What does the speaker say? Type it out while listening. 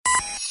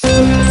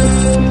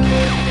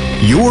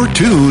You're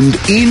tuned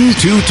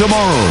into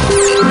tomorrow.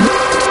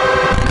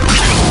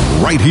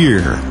 Right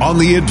here on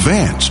the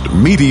Advanced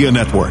Media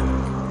Network.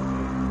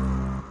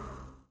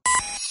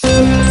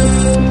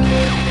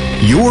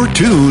 You're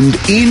tuned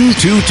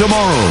into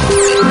tomorrow.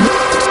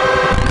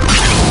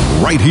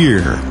 Right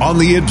here on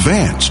the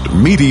Advanced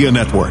Media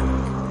Network.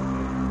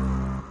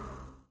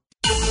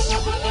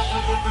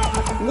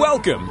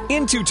 Welcome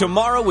into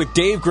Tomorrow with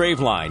Dave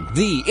Graveline,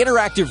 the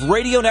interactive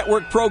radio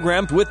network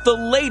program with the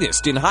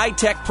latest in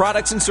high-tech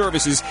products and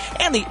services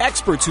and the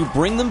experts who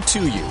bring them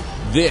to you.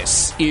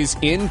 This is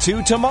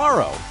Into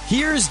Tomorrow.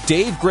 Here's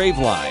Dave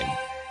Graveline.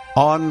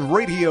 On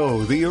radio,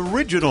 the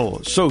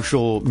original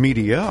social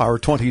media, our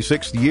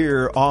 26th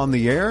year on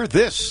the air.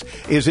 This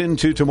is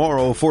Into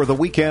Tomorrow for the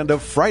weekend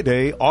of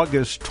Friday,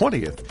 August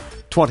 20th,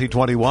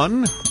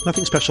 2021.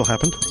 Nothing special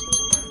happened.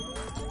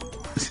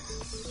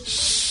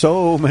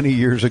 So many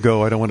years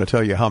ago, I don't want to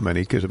tell you how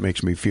many because it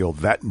makes me feel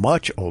that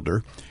much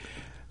older.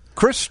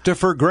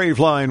 Christopher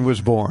Graveline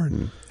was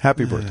born.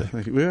 Happy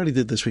birthday. We already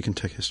did This Week in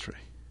Tech History.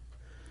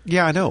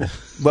 Yeah, I know.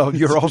 Well,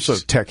 you're also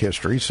tech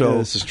history, so... Yeah,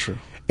 this is true.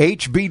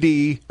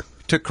 HBD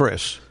to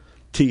Chris.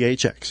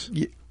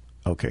 THX.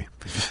 Okay.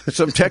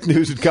 Some tech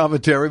news and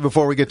commentary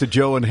before we get to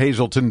Joe in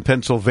Hazleton,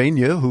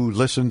 Pennsylvania, who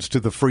listens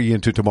to the free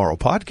Into Tomorrow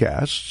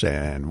podcasts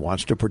and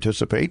wants to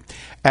participate,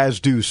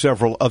 as do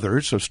several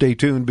others. So stay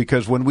tuned,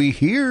 because when we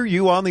hear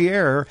you on the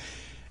air,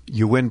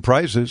 you win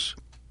prizes.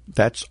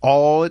 That's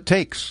all it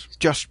takes.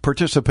 Just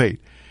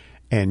participate,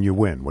 and you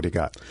win. What do you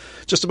got?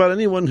 Just about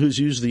anyone who's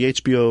used the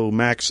HBO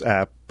Max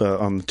app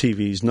on the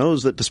TVs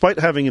knows that despite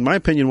having, in my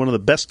opinion, one of the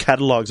best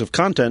catalogs of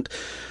content,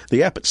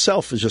 the app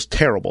itself is just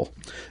terrible.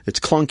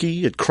 It's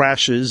clunky, it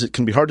crashes, it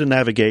can be hard to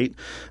navigate.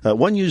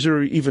 One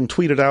user even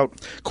tweeted out,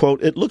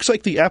 quote, "It looks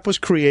like the app was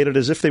created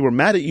as if they were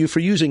mad at you for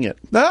using it."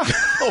 Well,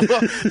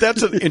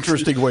 that's an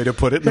interesting way to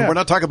put it. And we're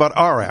not talking about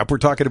our app. We're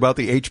talking about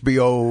the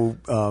HBO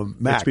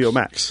Max. HBO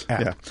Max app.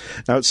 Yeah.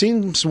 Now, it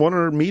seems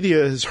Warner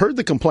Media has heard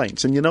the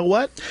complaints. And you know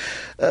what?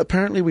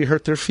 Apparently we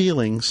hurt their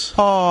feelings.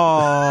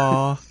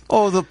 Aww.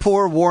 Oh, the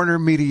poor Warner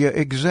Media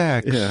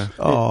execs. Yeah.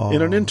 Oh.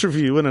 In an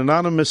interview, an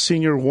anonymous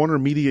senior Warner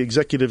Media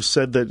executive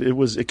said that it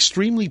was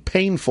extremely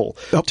painful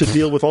to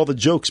deal with all the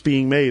jokes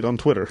being made on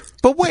Twitter.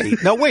 But wait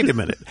a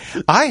minute.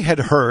 I had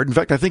heard, in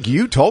fact, I think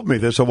you told me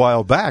this a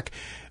while back,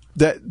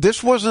 that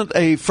this wasn't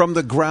a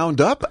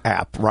from-the-ground-up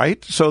app,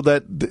 right? So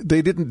that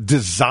they didn't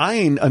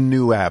design a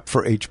new app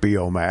for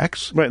HBO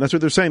Max. Right, that's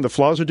what they're saying. The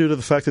flaws are due to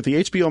the fact that the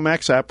HBO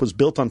Max app was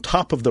built on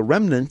top of the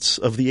remnants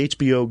of the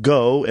HBO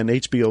Go and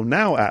HBO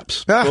Now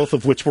apps, both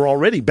of which were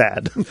already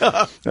bad.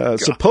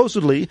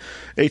 Supposedly,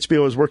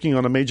 HBO is working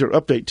on a major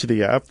update to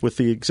the app, with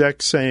the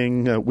exec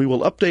saying, "We will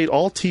update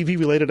all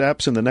TV-related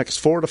apps in the next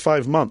 4 to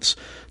 5 months.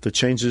 The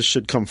changes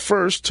should come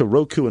first to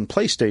Roku and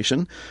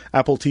PlayStation.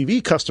 Apple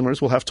TV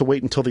customers will have to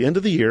wait until the end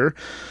of the year,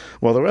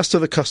 while the rest of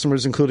the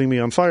customers, including me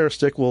on Fire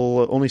Stick,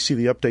 will only see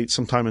the update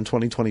sometime in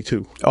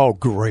 2022. Oh,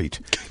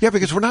 great. Yeah,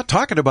 because we're not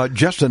talking about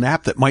just an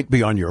app that might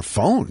be on your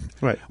phone.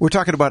 Right. We're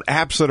talking about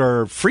apps that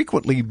are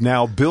frequently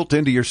now built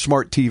into your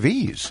smart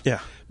TVs. Yeah.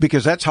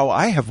 Because that's how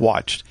I have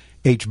watched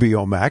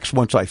HBO Max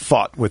once I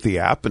fought with the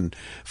app and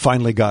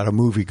finally got a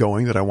movie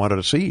going that I wanted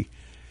to see.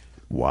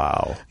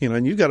 Wow. You know,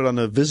 and you got it on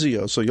the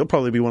Vizio, so you'll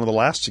probably be one of the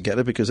last to get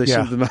it, because they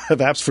seem to not have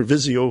apps for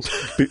Vizio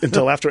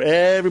until after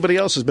everybody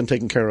else has been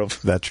taken care of.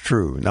 That's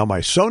true. Now, my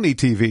Sony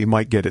TV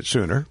might get it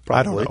sooner. Probably.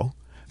 I don't know.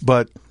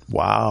 But,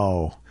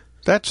 wow.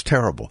 That's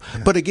terrible.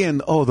 Yeah. But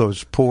again,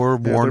 those poor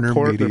Warner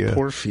Media. Their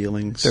poor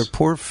feelings. Their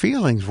poor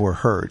feelings were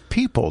hurt.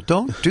 People,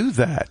 don't do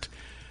that.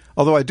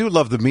 Although I do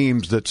love the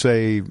memes that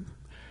say,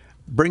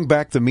 bring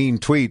back the mean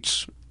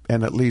tweets,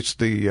 and at least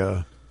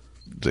the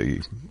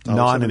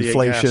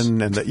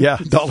non-inflation and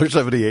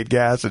 $1.78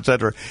 gas,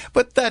 etc.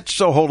 But that's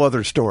a whole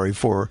other story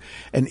for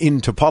an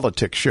Into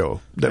Politics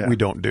show that we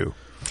don't do.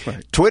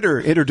 Right. Twitter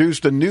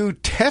introduced a new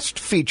test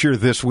feature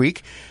this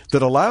week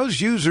that allows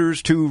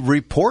users to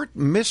report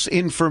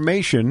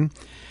misinformation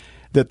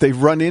that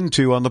they've run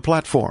into on the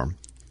platform,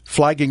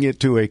 flagging it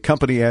to a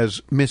company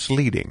as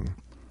misleading.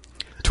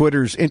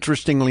 Twitter's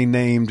interestingly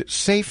named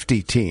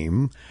safety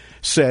team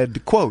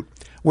said, quote,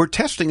 "We're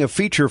testing a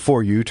feature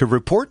for you to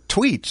report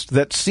tweets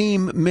that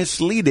seem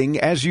misleading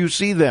as you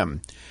see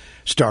them.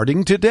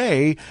 Starting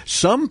today,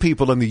 some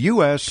people in the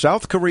U.S.,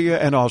 South Korea,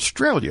 and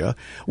Australia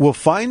will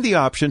find the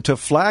option to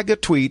flag a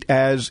tweet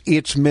as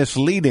it's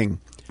misleading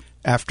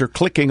after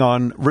clicking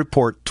on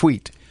Report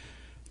Tweet."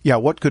 Yeah,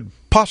 what could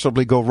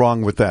possibly go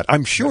wrong with that?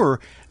 I'm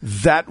sure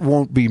that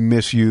won't be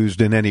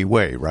misused in any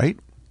way, right?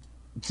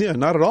 Yeah,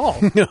 not at all.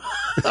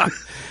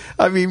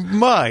 I mean,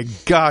 my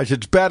gosh,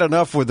 it's bad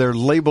enough with their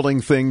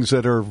labeling things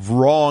that are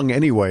wrong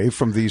anyway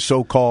from these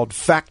so-called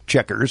fact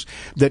checkers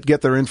that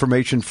get their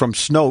information from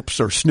Snopes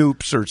or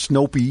Snoops or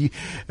Snopey,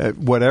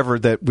 whatever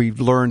that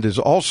we've learned is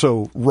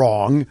also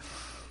wrong,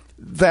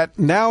 that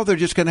now they're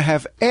just going to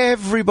have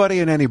everybody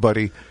and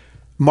anybody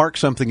mark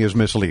something as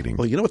misleading.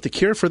 Well, you know what the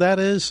cure for that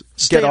is?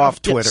 Get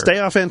off Twitter. Stay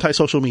off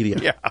anti-social media.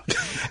 Yeah.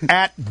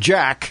 At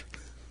Jack,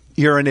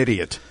 you're an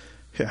idiot.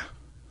 Yeah.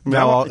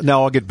 Now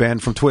I'll get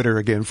banned from Twitter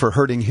again for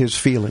hurting his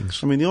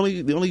feelings. I mean,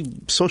 the only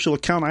social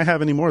account I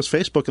have anymore is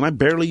Facebook, and I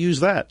barely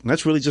use that. And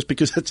that's really just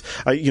because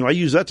I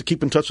use that to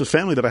keep in touch with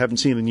family that I haven't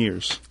seen in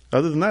years.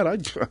 Other than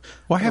that,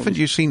 Why haven't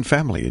you seen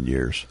family in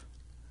years?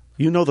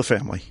 You know the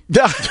family.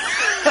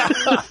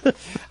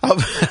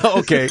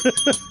 Okay.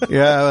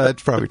 Yeah,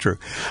 that's probably true.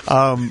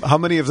 How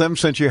many of them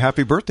sent you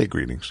happy birthday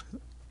greetings?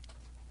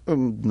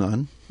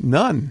 None.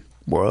 None.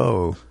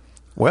 Whoa.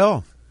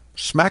 Well,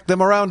 smack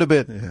them around a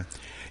bit. Yeah.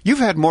 You've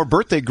had more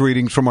birthday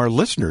greetings from our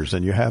listeners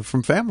than you have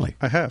from family.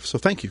 I have, so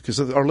thank you, because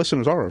our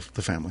listeners are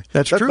the family.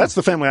 That's true. That's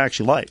the family I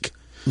actually like.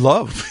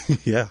 Love.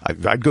 Yeah.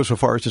 I'd go so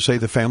far as to say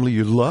the family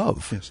you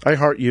love. Yes. I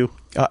heart you.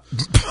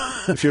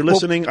 If you're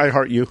listening, I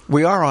heart you.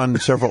 We are on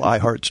several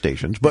iHeart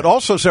stations, but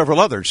also several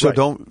others, so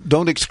Right.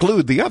 don't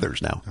exclude the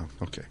others now. Oh,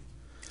 okay.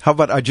 How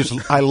about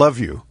I love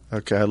you,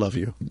 Okay, I love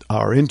you.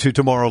 our Into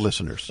Tomorrow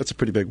listeners. That's a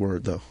pretty big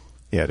word, though.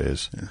 Yeah, it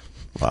is. Yeah.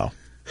 Wow.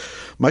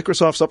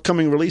 Microsoft's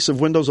upcoming release of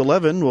Windows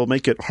 11 will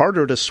make it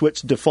harder to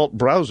switch default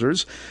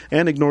browsers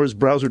and ignores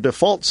browser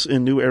defaults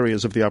in new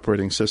areas of the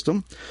operating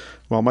system.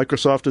 While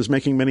Microsoft is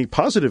making many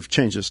positive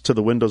changes to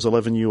the Windows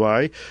 11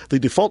 UI, the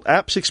default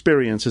apps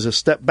experience is a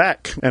step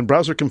back, and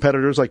browser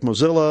competitors like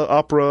Mozilla,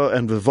 Opera,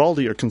 and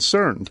Vivaldi are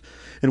concerned.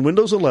 In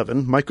Windows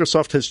 11,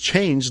 Microsoft has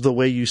changed the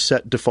way you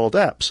set default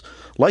apps.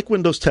 Like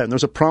Windows 10,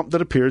 there's a prompt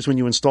that appears when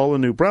you install a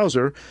new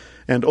browser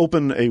and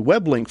open a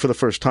web link for the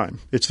first time.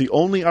 It's the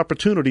only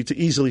opportunity to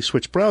easily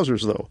switch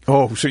browsers, though.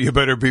 Oh, so you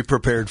better be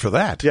prepared for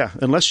that. Yeah,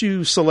 unless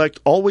you select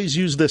Always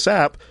Use This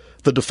App,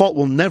 the default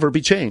will never be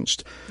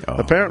changed. Oh.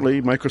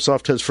 Apparently,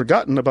 Microsoft has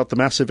forgotten about the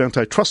massive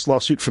antitrust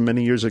lawsuit from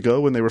many years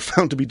ago when they were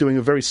found to be doing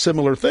a very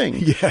similar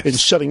thing in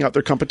shutting out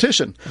their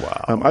competition.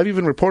 Wow. I've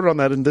even reported on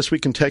that in This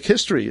Week in Tech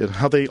History, and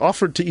how they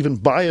offered to even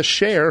buy a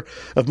share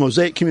of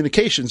Mosaic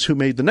Communications, who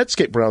made the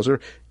Netscape browser,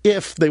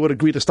 if they would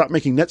agree to stop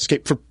making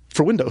Netscape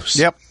for Windows.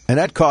 Yep. And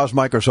that cost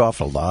Microsoft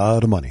a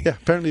lot of money. Yeah,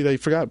 apparently they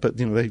forgot, but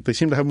they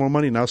seem to have more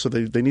money now, so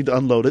they need to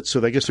unload it,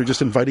 so I guess they're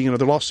just inviting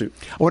another lawsuit.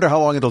 I wonder how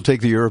long it'll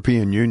take the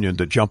European Union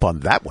to jump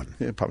on that one.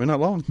 Yeah, probably not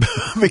long.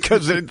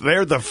 Because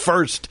they're the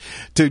first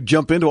to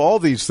jump into all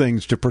these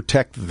things to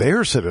protect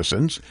their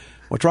citizens.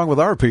 What's wrong with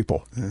our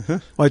people? Uh-huh.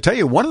 Well, I tell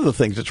you, one of the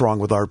things that's wrong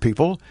with our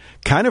people,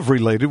 kind of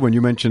related when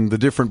you mentioned the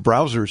different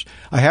browsers,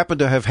 I happen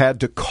to have had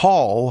to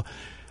call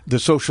the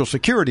Social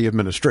Security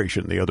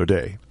Administration the other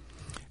day.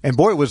 And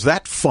boy, was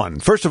that fun.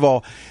 First of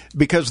all,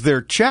 because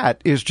their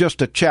chat is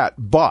just a chat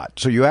bot.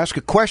 So you ask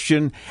a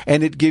question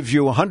and it gives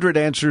you 100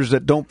 answers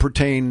that don't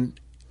pertain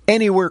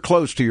anywhere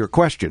close to your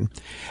question.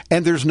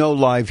 And there's no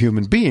live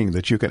human being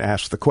that you can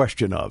ask the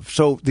question of.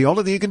 So the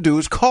only thing you can do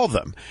is call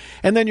them.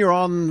 And then you're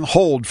on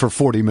hold for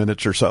 40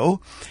 minutes or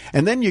so.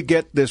 And then you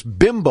get this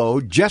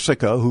bimbo,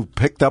 Jessica, who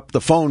picked up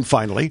the phone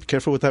finally.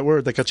 Careful with that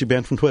word. That got you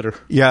banned from Twitter.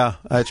 Yeah,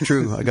 that's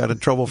true. I got in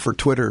trouble for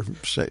Twitter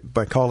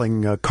by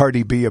calling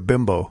Cardi B a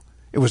bimbo.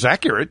 It was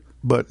accurate,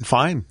 but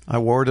fine. I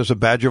wore it as a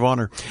badge of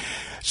honor.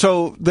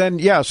 So then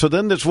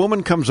this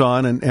woman comes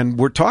on and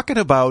we're talking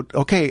about,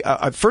 okay,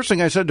 first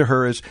thing I said to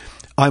her is,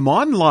 I'm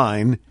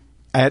online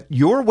at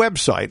your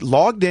website,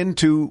 logged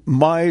into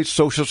my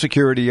Social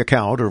Security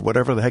account or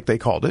whatever the heck they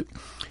called it,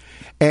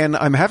 and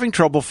I'm having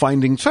trouble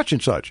finding such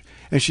and such.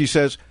 And she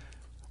says,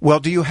 well,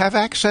 do you have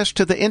access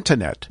to the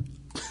internet?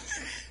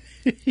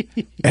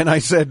 And I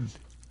said,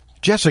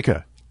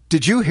 Jessica,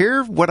 did you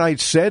hear what I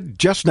said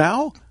just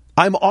now?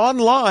 I'm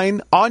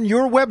online on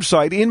your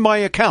website in my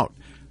account.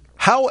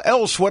 How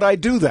else would I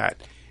do that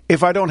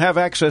if I don't have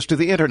access to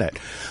the internet?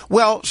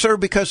 Well, sir,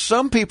 because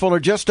some people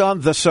are just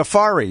on the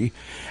Safari,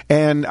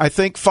 and I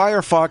think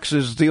Firefox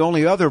is the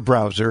only other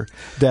browser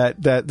that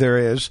there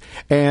is,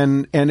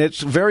 and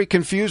it's very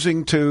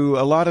confusing to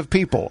a lot of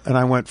people. And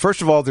I went,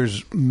 first of all,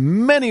 there's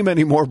many,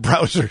 many more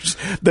browsers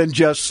than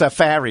just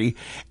Safari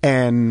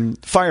and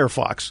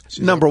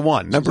Firefox. Number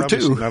one. Number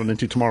two. Not an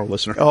Into Tomorrow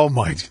listener. Oh,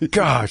 my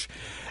gosh.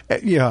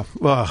 Yeah,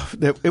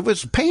 it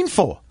was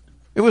painful.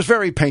 It was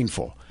very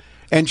painful.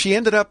 And she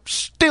ended up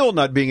still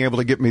not being able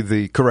to get me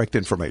the correct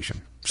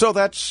information. So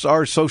that's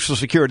our Social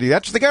Security.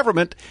 That's the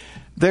government.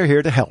 They're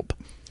here to help.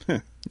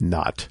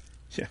 Not.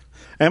 Yeah.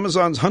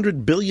 Amazon's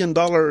 $100 billion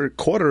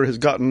quarter has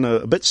gotten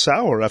a bit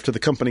sour after the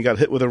company got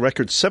hit with a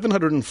record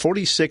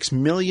 €746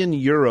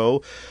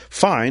 million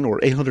fine,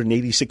 or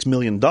 $886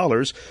 million,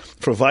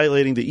 for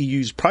violating the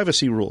EU's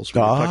privacy rules.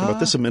 We were talking about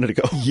this a minute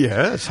ago.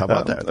 Yes, how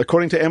about that?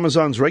 According to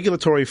Amazon's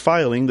regulatory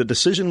filing, the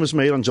decision was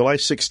made on July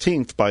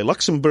 16th by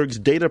Luxembourg's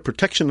Data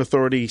Protection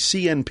Authority,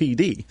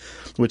 CNPD,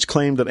 which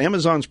claimed that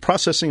Amazon's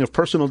processing of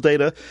personal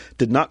data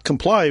did not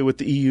comply with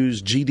the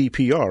EU's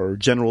GDPR, or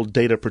General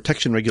Data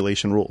Protection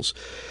Regulation rules.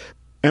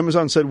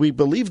 Amazon said, we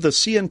believe the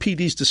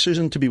CNPD's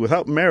decision to be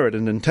without merit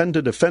and intend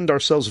to defend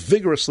ourselves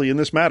vigorously in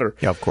this matter.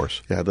 Yeah, of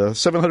course. Yeah, the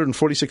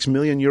 €746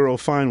 million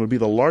fine would be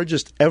the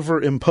largest ever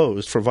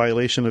imposed for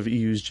violation of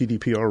EU's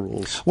GDPR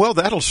rules. Well,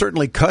 that'll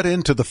certainly cut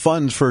into the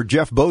funds for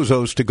Jeff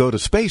Bezos to go to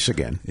space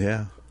again.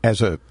 Yeah.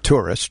 As a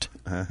tourist.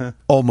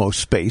 Almost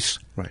space.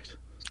 Right.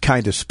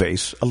 kind of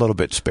space, a little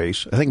bit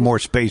space. I think more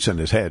space in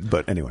his head,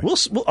 but anyway.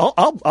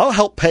 I'll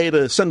help pay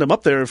to send him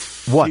up there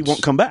if he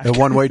won't come back. A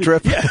one-way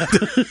trip?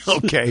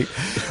 Okay.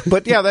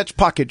 But yeah, that's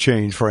pocket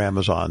change for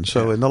Amazon.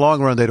 So in the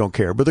long run, they don't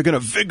care, but they're going to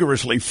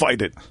vigorously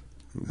fight it.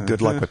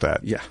 Good luck with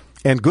that. Yeah.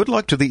 And good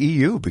luck to the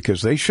EU,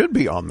 because they should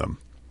be on them,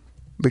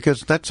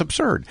 because that's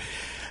absurd.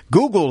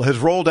 Google has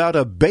rolled out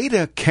a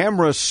beta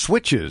camera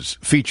switches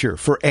feature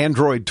for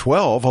Android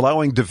 12,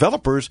 allowing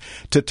developers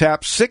to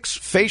tap 6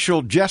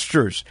 facial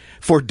gestures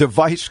for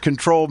device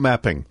control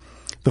mapping.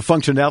 The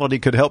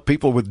functionality could help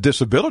people with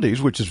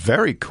disabilities, which is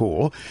very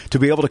cool, to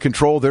be able to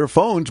control their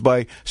phones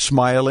by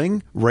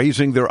smiling,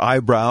 raising their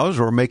eyebrows,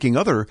 or making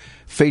other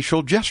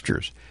facial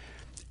gestures.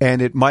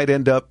 And it might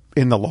end up,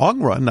 in the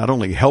long run, not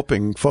only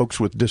helping folks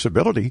with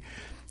disability,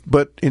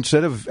 but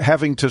instead of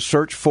having to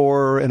search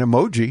for an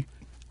emoji,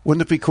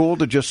 wouldn't it be cool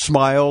to just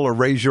smile or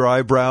raise your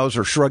eyebrows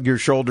or shrug your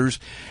shoulders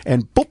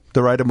and boop,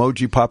 the right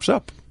emoji pops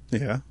up?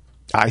 Yeah.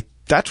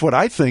 That's what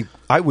I think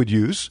I would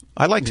use.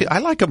 I like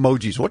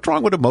emojis. What's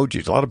wrong with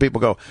emojis? A lot of people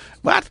go,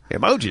 what?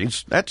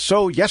 Emojis? That's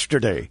so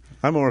yesterday.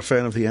 I'm more a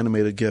fan of the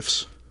animated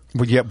GIFs.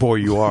 Well, yeah, boy,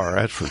 you are.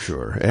 That's for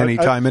sure.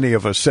 Anytime any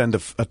of us send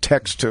a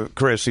text to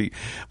Chris,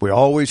 we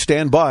always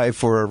stand by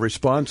for a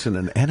response in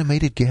an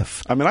animated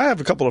GIF. I mean, I have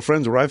a couple of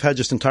friends where I've had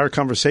just entire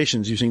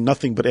conversations using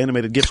nothing but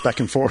animated GIFs back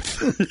and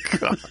forth.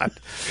 God,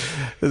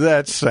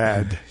 that's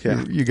sad.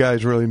 Yeah. You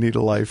guys really need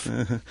a life.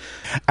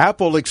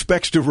 Apple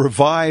expects to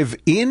revive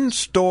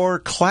in-store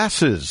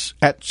classes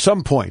at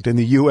some point in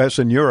the U.S.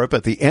 and Europe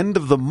at the end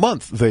of the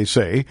month, they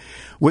say,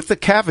 with the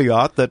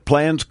caveat that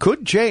plans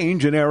could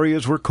change in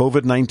areas where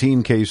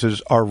COVID-19 cases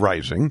are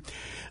rising.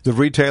 The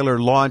retailer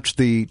launched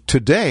the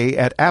Today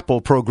at Apple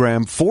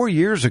program 4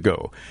 years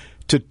ago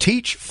to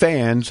teach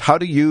fans how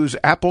to use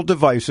Apple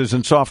devices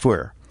and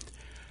software.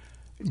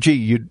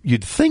 Gee,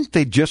 you'd think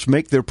they'd just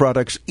make their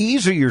products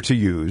easier to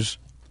use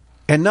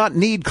and not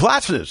need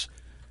classes.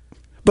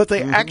 But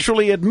they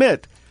actually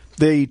admit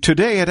the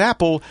Today at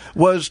Apple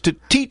was to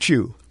teach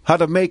you how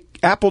to make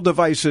Apple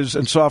devices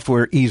and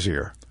software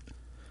easier.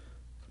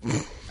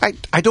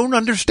 I don't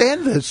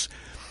understand this.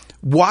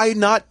 Why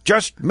not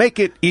just make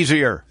it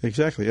easier?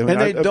 Exactly. I mean,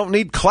 they don't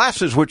need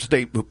classes, which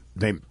they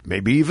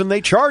maybe even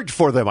they charge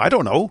for them. I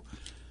don't know.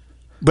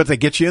 But they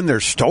get you in their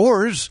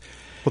stores.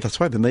 Well, that's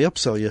why. Then they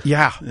upsell you.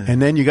 Yeah.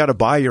 And then you got to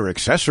buy your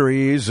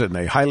accessories, and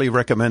they highly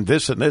recommend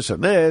this and this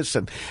and this,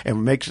 and it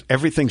makes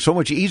everything so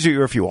much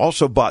easier if you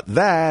also bought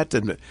that.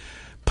 And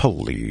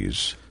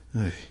please,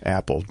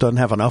 Apple doesn't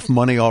have enough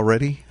money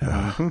already.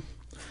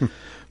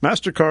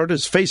 MasterCard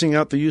is phasing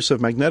out the use of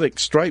magnetic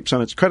stripes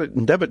on its credit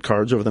and debit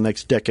cards over the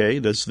next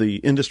decade as the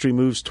industry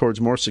moves towards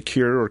more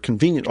secure or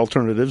convenient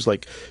alternatives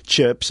like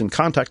chips and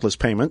contactless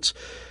payments.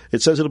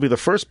 It says it'll be the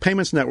first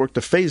payments network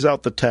to phase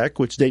out the tech,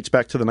 which dates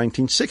back to the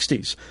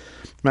 1960s.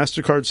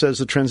 MasterCard says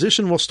the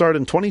transition will start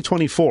in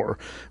 2024,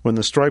 when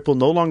the stripe will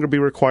no longer be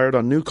required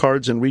on new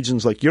cards in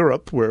regions like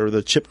Europe, where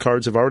the chip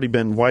cards have already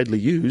been widely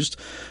used.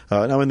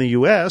 Now in the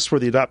U.S., where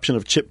the adoption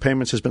of chip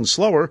payments has been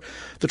slower,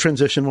 the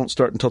transition won't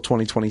start until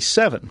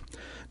 2027.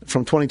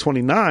 From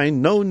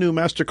 2029, no new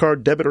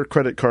MasterCard debit or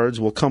credit cards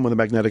will come with a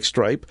magnetic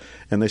stripe,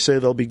 and they say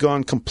they'll be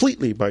gone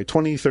completely by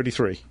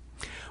 2033.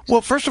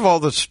 Well, first of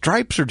all, the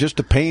stripes are just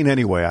a pain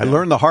anyway. I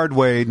learned the hard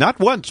way, not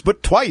once,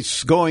 but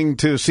twice, going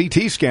to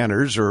CT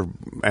scanners or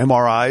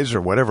MRIs or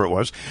whatever it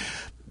was,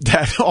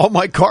 that all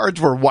my cards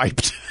were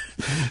wiped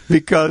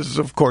because,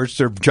 of course,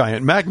 they're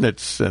giant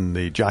magnets, and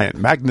the giant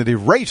magnet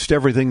erased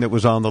everything that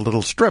was on the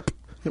little strip.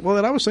 Well,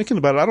 and I was thinking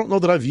about it. I don't know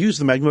that I've used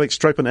the magnetic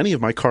stripe on any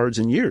of my cards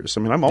in years.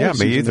 I mean, I'm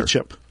always using the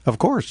chip. Of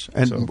course.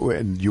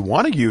 And you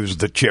want to use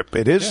the chip.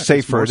 It is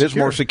safer. It is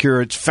more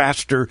secure. It's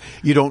faster.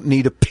 You don't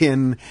need a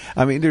pin.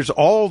 I mean, there's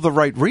all the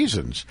right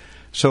reasons.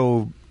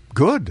 So,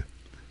 good.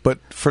 But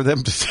for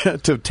them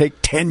to take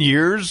 10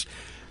 years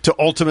to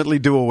ultimately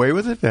do away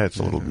with it, that's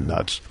a little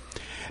nuts.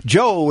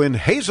 Joe in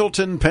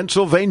Hazleton,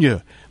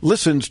 Pennsylvania,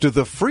 listens to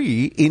the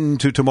free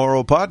Into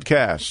Tomorrow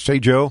podcast. Hey,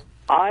 Joe.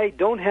 I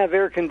don't have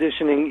air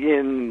conditioning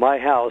in my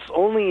house,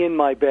 only in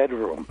my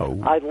bedroom.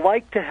 I'd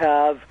like to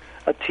have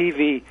a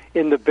TV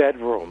in the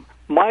bedroom.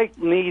 My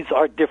needs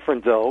are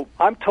different, though.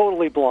 I'm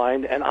totally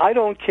blind, and I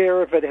don't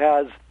care if it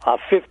has a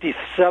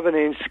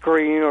 57-inch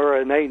screen or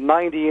a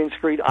 90-inch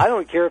screen. I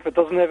don't care if it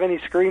doesn't have any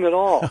screen at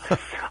all.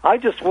 I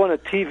just want a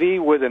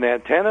TV with an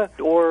antenna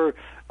or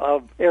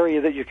an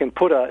area that you can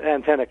put an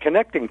antenna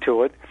connecting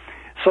to it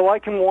so I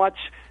can watch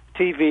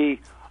TV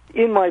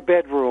in my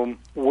bedroom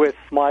with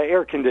my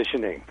air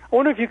conditioning. I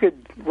wonder if you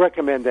could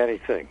recommend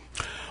anything.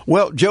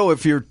 Well, Joe,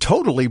 if you're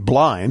totally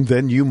blind,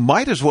 then you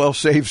might as well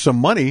save some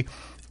money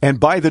and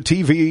buy the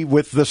TV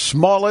with the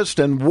smallest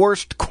and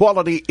worst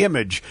quality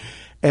image,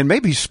 and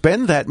maybe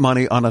spend that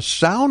money on a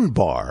sound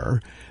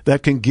bar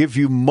that can give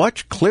you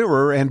much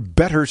clearer and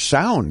better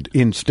sound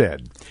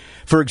instead.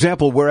 For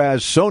example,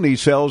 whereas Sony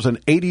sells an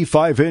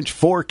 85-inch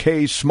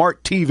 4K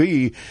smart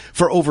TV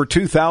for over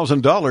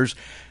 $2,000,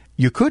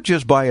 you could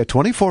just buy a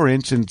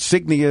 24-inch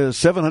Insignia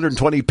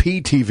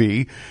 720p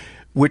TV,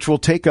 which will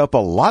take up a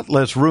lot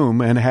less room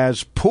and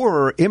has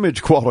poorer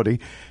image quality,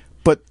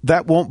 but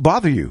that won't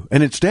bother you.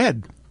 And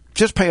instead,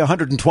 just pay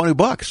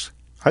 $120.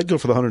 I'd go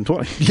for the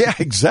 120. Yeah,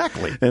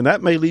 exactly. And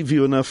that may leave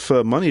you enough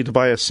money to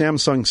buy a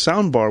Samsung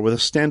soundbar with a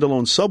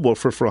standalone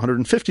subwoofer for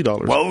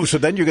 $150. Whoa, so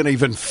then you're going to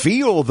even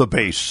feel the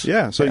bass.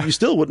 Yeah, so you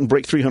still wouldn't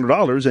break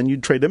 $300, and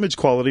you'd trade image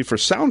quality for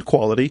sound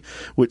quality,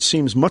 which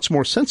seems much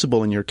more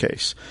sensible in your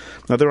case.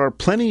 Now, there are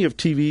plenty of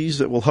TVs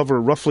that will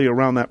hover roughly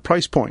around that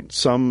price point,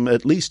 some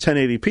at least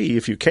 1080p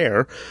if you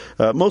care.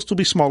 Most will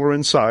be smaller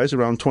in size,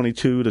 around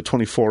 22 to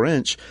 24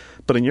 inch.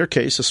 But in your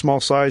case, a small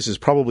size is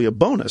probably a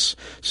bonus,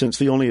 since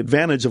the only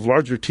advantage of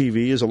larger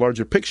TV is a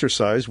larger picture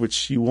size,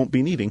 which you won't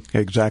be needing.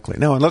 Exactly.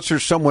 Now, unless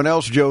there's someone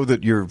else, Joe,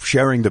 that you're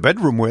sharing the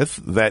bedroom with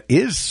that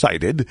is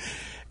sighted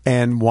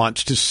and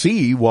wants to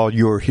see while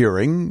you're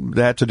hearing,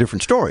 that's a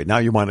different story. Now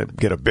you want to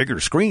get a bigger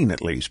screen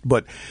at least.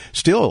 But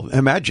still,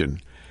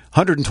 imagine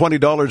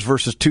 $120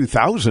 versus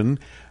 $2,000,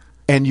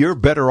 and you're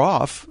better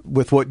off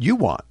with what you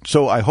want.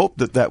 So I hope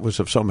that that was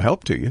of some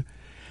help to you.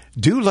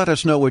 Do let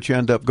us know what you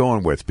end up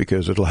going with,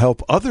 because it'll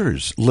help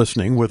others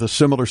listening with a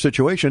similar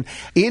situation.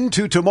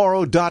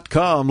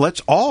 IntoTomorrow.com.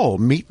 Let's all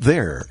meet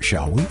there,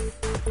 shall we?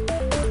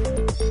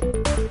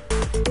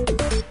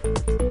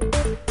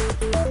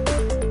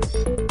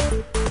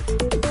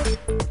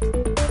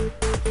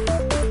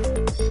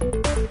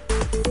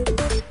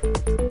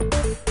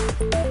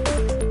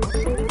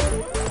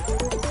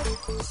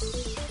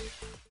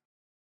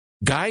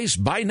 Guys,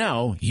 by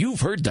now,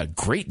 you've heard the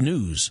great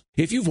news.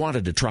 If you've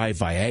wanted to try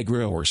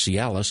Viagra or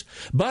Cialis,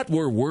 but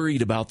were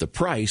worried about the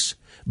price,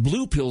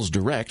 Blue Pills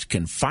Direct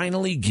can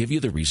finally give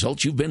you the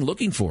results you've been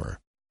looking for.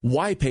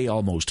 Why pay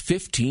almost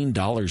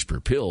 $15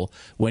 per pill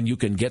when you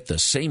can get the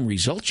same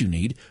results you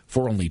need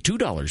for only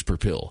 $2 per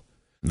pill?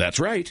 That's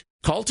right.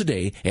 Call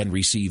today and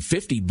receive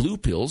 50 blue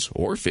pills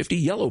or 50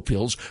 yellow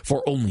pills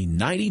for only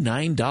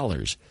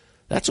 $99.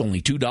 That's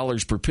only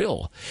 $2 per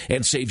pill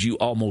and saves you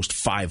almost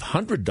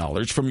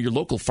 $500 from your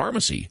local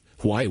pharmacy.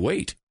 Why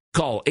wait?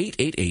 Call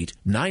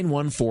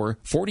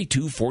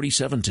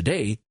 888-914-4247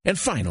 today and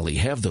finally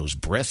have those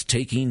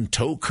breathtaking,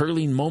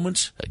 toe-curling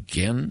moments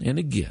again and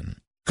again.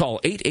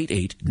 Call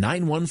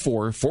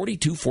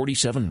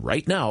 888-914-4247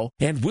 right now,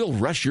 and we'll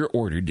rush your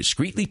order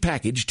discreetly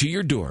packaged to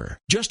your door.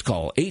 Just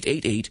call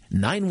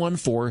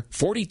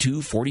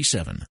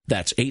 888-914-4247.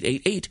 That's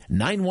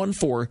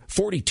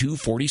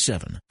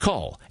 888-914-4247.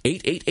 Call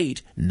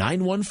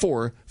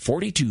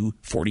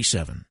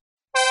 888-914-4247.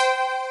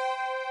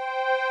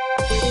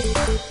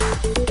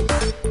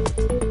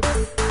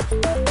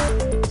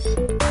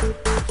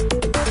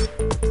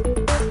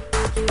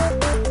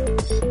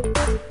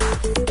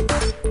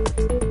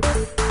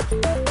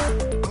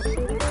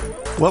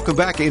 Welcome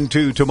back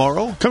into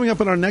Tomorrow. Coming up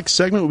in our next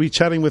segment, we'll be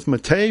chatting with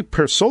Matej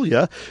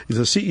Persolja. He's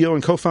the CEO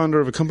and co-founder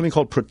of a company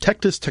called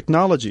Protectus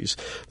Technologies.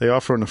 They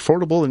offer an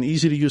affordable and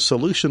easy-to-use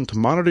solution to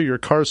monitor your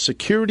car's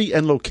security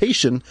and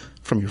location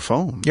from your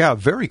phone. Yeah,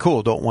 very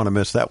cool. Don't want to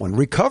miss that one.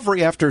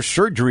 Recovery after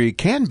surgery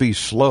can be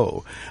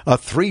slow. A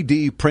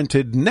 3D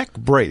printed neck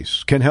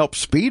brace can help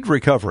speed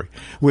recovery.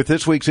 With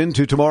this week's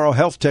Into Tomorrow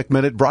Health Tech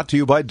Minute brought to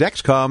you by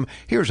Dexcom,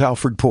 here's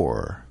Alfred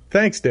Poor.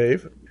 Thanks,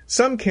 Dave.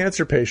 Some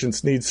cancer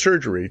patients need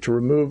surgery to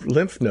remove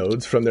lymph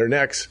nodes from their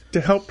necks to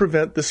help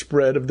prevent the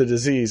spread of the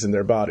disease in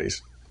their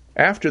bodies.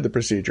 After the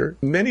procedure,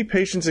 many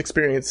patients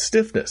experience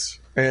stiffness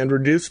and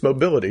reduced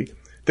mobility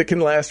that can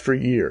last for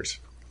years.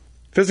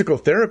 Physical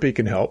therapy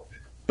can help,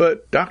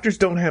 but doctors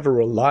don't have a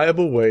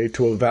reliable way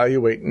to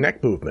evaluate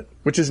neck movement,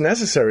 which is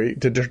necessary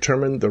to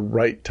determine the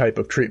right type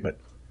of treatment.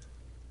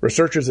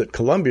 Researchers at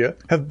Columbia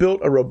have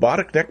built a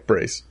robotic neck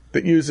brace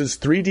that uses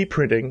 3D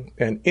printing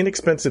and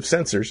inexpensive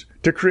sensors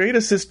to create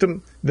a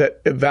system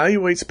that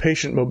evaluates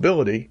patient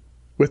mobility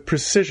with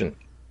precision.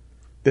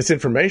 This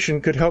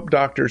information could help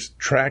doctors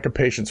track a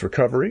patient's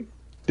recovery,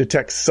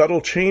 detect subtle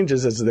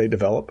changes as they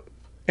develop,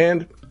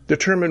 and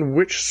determine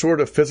which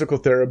sort of physical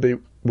therapy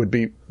would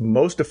be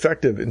most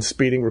effective in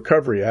speeding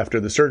recovery after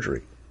the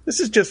surgery. This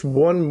is just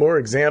one more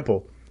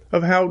example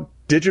of how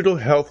digital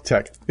health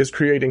tech is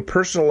creating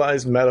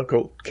personalized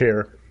medical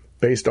care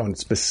based on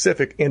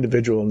specific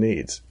individual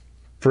needs.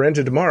 For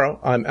Into Tomorrow,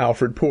 I'm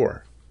Alfred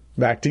Poor.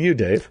 Back to you,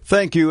 Dave.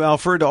 Thank you,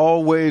 Alfred.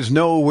 Always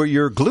know where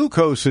your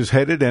glucose is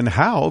headed and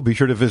how. Be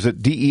sure to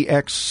visit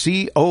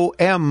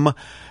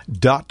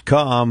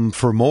DEXCOM.com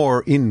for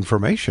more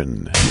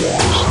information.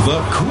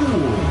 The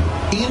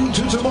cool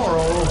Into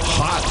Tomorrow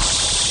Hot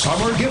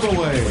Summer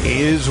Giveaway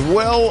is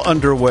well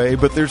underway,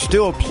 but there's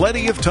still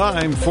plenty of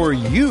time for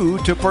you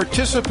to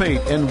participate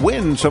and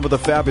win some of the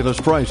fabulous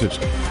prizes.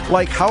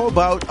 Like, how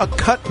about a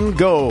cut and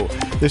go?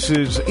 This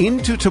is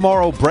Into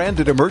Tomorrow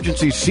branded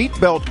emergency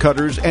seatbelt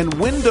cutters and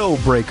window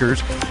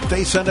breakers.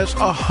 They sent us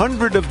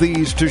 100 of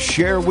these to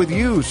share with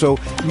you, so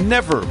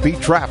never be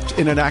trapped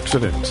in an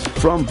accident.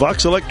 From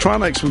Vox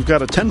Electronics, we've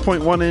got a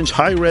 10.1-inch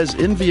high-res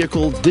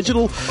in-vehicle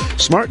digital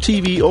smart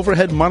TV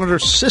overhead monitor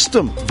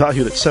system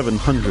valued at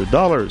 $700.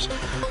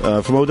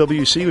 From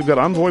OWC, we've got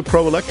Envoy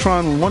Pro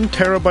Electron 1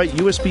 terabyte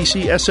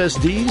USB-C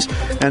SSDs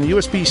and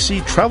USB-C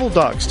travel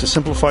docks to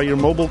simplify your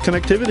mobile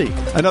connectivity.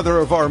 Another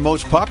of our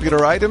most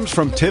popular items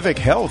from Tivic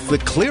Health, the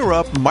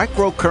ClearUp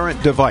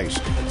microcurrent device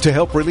to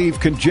help relieve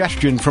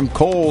congestion from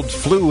colds,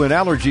 flu, and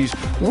allergies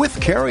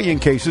with carrying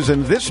cases.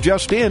 And this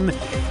just in,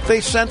 they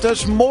sent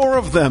us more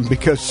of them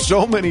because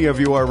so many of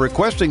you are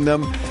requesting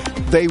them.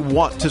 They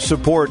want to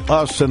support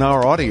us and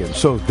our audience.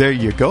 So there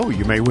you go.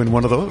 You may win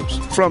one of those.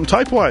 From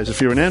Typewise, if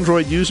you're an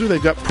Android user,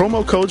 they've got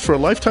promo codes for a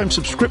lifetime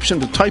subscription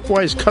to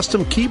Typewise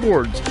custom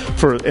keyboards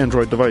for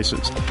Android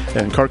devices.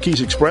 And Car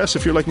Keys Express,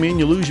 if you're like me and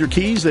you lose your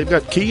keys, they've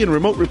got key and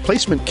remote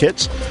replacement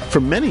kits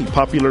for many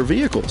popular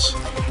vehicles.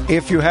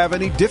 If you have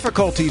any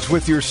difficulties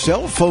with your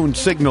cell phone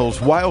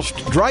signals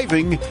whilst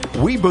driving,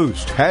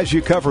 WeBoost has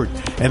you covered.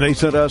 And they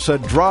sent us a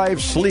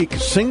Drive Sleek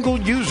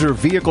single-user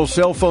vehicle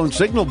cell phone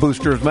signal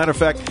booster. As a matter of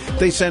fact,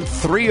 they sent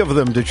 3 of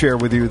them to share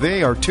with you.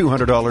 They are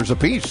 $200 a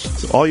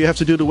piece. So all you have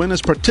to do to win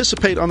is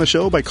participate on the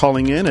show by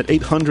calling in at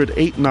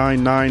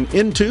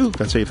 800-899-INTO.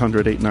 That's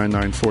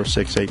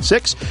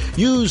 800-899-4686.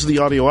 Use the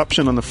audio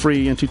option on the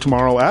free Into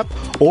Tomorrow app,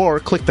 or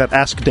click that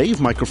Ask Dave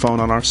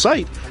microphone on our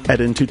site at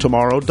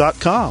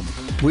intotomorrow.com.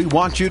 We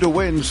want you to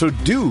win, so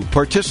do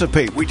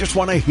participate. We just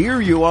want to hear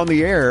you on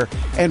the air,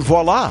 and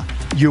voila,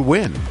 you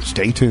win.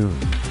 Stay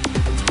tuned.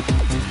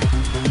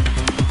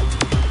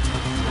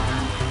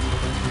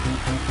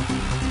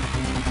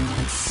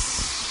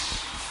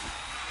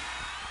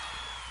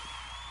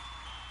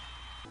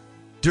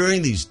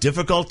 During these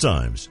difficult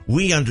times,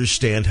 we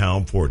understand how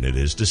important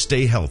it is to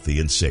stay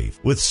healthy and safe.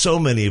 With so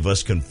many of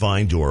us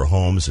confined to our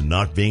homes and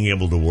not being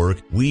able to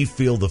work, we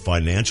feel the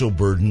financial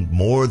burden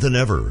more than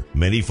ever.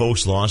 Many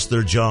folks lost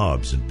their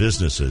jobs and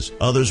businesses.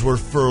 Others were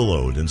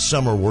furloughed, and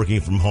some are working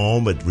from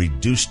home at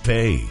reduced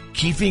pay.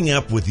 Keeping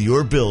up with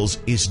your bills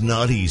is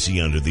not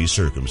easy under these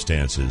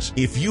circumstances.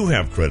 If you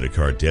have credit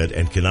card debt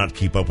and cannot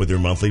keep up with your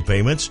monthly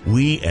payments,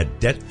 we at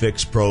Debt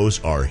Fix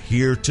Pros are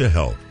here to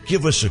help.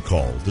 Give us a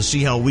call to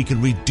see how we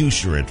can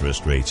reduce your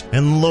interest rates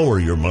and lower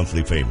your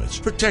monthly payments.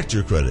 Protect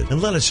your credit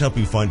and let us help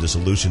you find a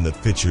solution that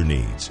fits your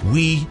needs.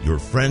 We, your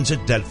friends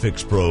at Debt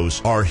Fix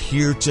Pros, are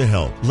here to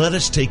help. Let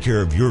us take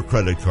care of your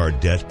credit card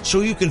debt so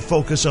you can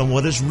focus on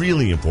what is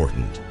really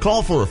important.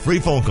 Call for a free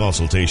phone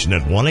consultation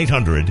at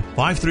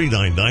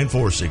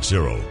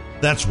 1-800-539-9460.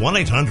 That's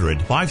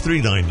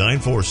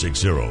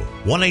 1-800-539-9460.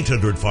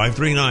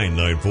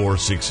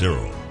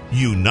 1-800-539-9460.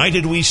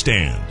 United we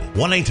stand.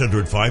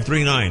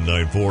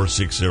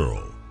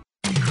 1-800-539-9460.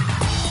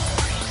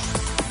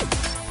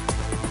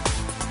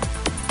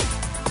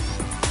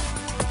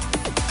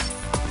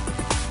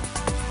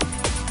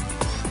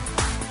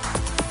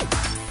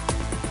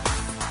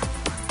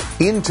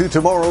 Into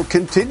Tomorrow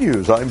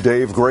continues. I'm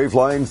Dave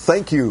Graveline.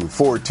 Thank you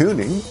for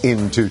tuning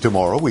into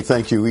Tomorrow. We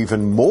thank you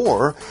even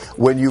more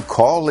when you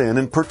call in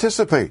and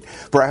participate.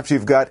 Perhaps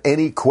you've got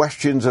any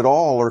questions at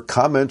all or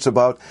comments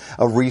about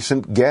a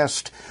recent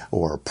guest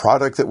or a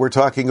product that we're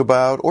talking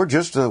about, or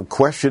just a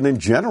question in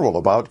general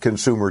about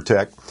consumer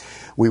tech.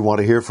 We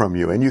want to hear from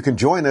you. And you can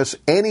join us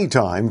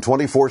anytime,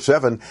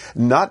 24/7,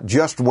 not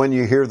just when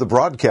you hear the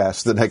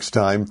broadcast the next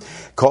time.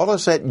 Call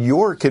us at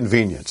your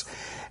convenience.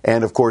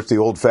 And, of course, the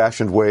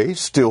old-fashioned way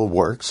still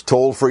works.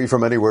 Toll-free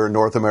from anywhere in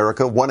North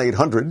America,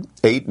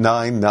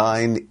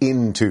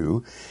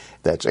 1-800-899-INTO.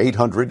 That's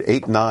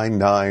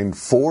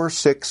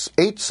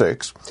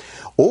 800-899-4686.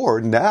 Or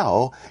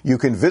now you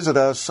can visit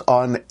us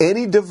on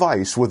any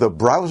device with a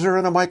browser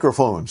and a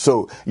microphone.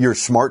 So your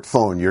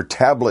smartphone, your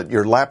tablet,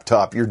 your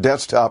laptop, your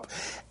desktop,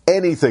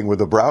 anything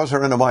with a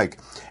browser and a mic,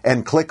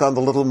 and click on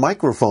the little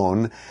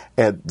microphone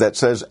that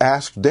says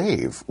Ask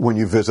Dave when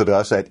you visit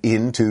us at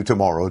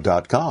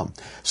intotomorrow.com.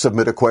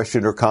 Submit a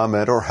question or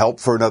comment or help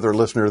for another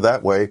listener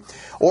that way.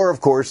 Or,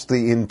 of course,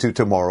 the Into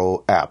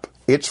Tomorrow app.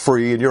 It's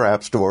free in your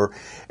app store,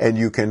 and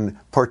you can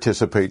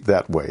participate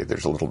that way.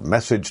 There's a little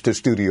message to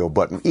studio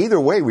button. Either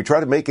way, we try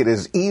to make it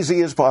as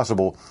easy as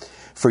possible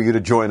for you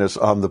to join us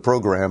on the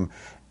program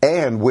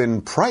and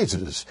win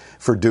prizes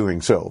for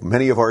doing so.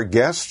 Many of our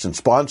guests and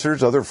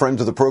sponsors, other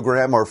friends of the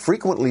program, are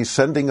frequently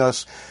sending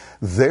us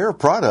their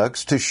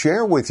products to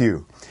share with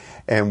you.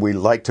 And we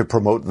like to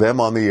promote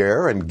them on the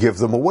air and give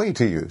them away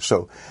to you.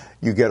 So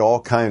you get all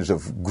kinds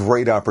of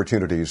great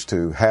opportunities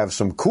to have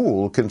some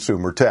cool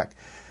consumer tech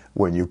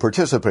when you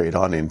participate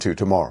on Into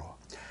Tomorrow.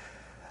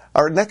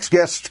 Our next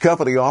guest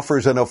company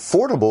offers an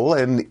affordable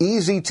and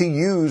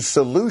easy-to-use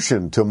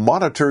solution to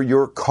monitor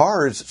your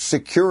car's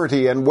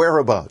security and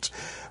whereabouts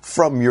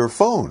from your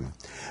phone.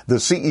 The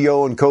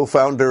CEO and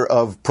co-founder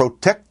of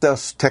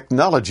Protectus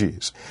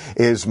Technologies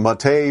is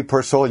Matej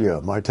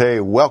Persolja.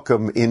 Matej,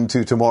 welcome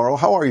Into Tomorrow.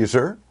 How are you,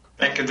 sir?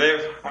 Thank you,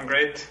 Dave. I'm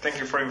great. Thank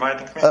you for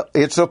inviting me.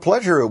 It's a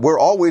pleasure. We're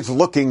always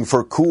looking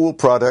for cool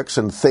products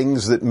and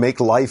things that make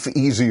life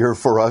easier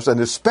for us,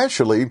 and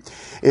especially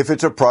if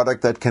it's a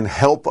product that can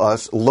help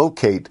us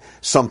locate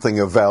something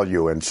of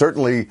value. And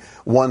certainly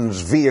one's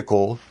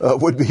vehicle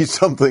would be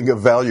something of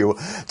value.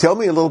 Tell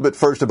me a little bit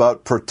first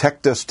about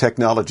Protectus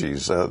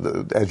Technologies,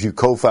 as you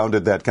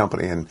co-founded that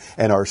company and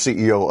are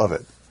CEO of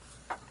it.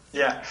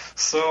 Yeah.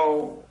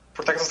 So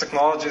Protectus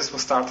Technologies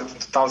was started in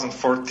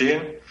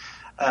 2014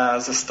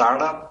 as a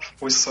startup.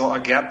 We saw a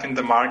gap in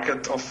the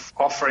market of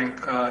offering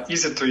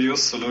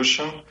easy-to-use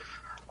solution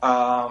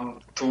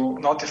to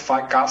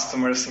notify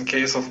customers in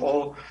case of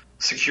all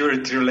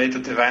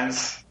security-related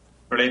events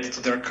related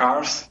to their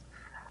cars.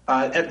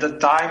 At the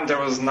time, there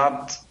was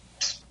not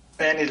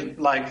any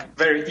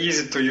very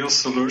easy-to-use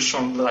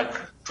solution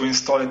to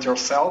install it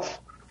yourself.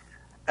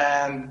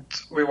 And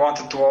we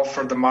wanted to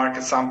offer the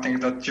market something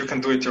that you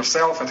can do it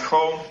yourself at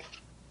home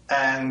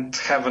and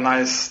have a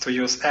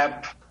nice-to-use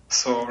app.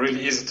 So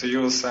really easy to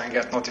use and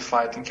get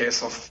notified in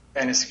case of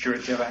any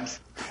security events.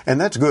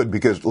 And that's good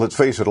because, let's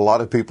face it, a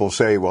lot of people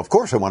say, well, of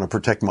course I want to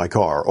protect my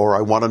car, or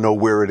I want to know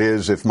where it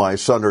is if my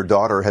son or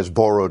daughter has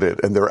borrowed it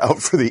and they're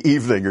out for the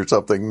evening or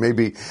something.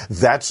 Maybe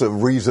that's a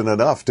reason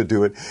enough to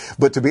do it.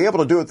 But to be able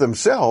to do it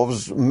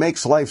themselves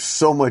makes life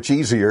so much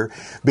easier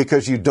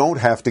because you don't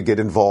have to get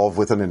involved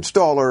with an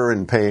installer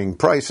and paying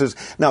prices.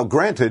 Now,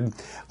 granted,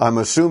 I'm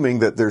assuming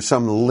that there's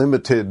some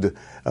limited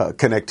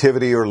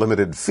connectivity or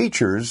limited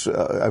features.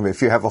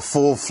 If you have a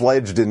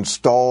full-fledged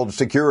installed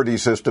security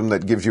system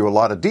that gives you a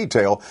lot of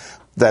detail,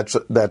 that's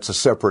a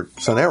separate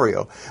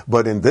scenario.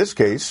 But in this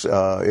case,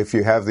 if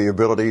you have the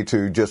ability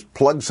to just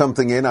plug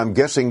something in, I'm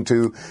guessing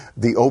to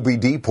the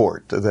OBD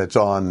port that's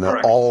on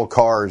all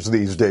cars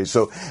these days.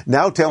 So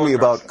now tell me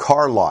about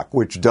CarLock,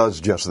 which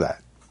does just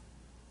that.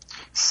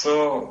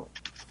 So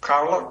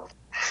CarLock.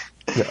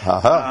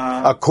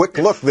 A quick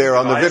look there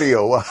on the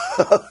video.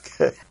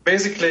 Okay.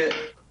 Basically,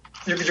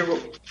 you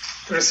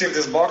receive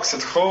this box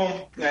at home,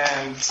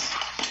 and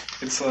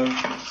it's a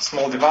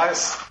small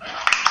device.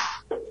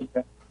 You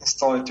can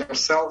install it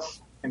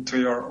yourself into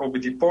your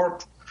OBD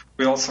port.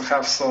 We also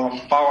have some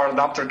power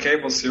adapter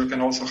cables, so you can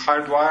also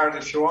hardwire it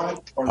if you want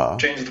it, or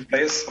change the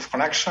place of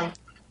connection.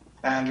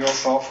 And we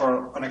also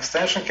offer an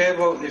extension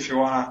cable if you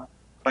want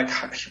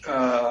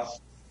to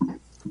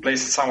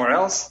place it somewhere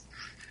else.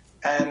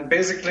 And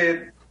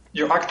basically,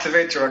 you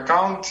activate your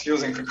account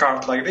using a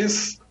card like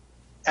this,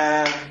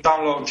 and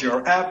download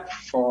your app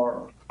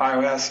for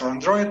iOS or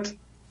Android,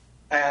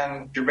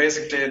 and you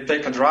basically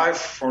take a drive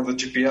for the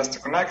GPS to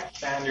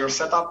connect, and you're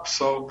set up.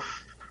 So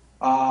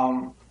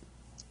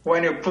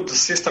when you put the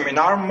system in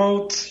ARM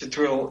mode, it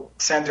will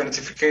send you a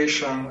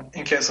notification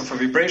in case of a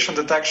vibration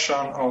detection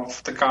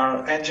of the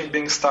car engine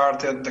being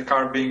started, the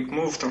car being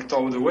moved or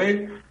towed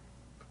away.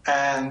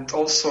 And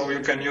also you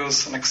can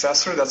use an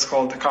accessory that's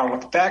called the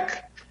CarLock Tag,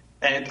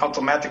 and it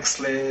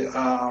automatically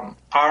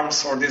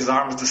arms or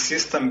disarms the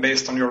system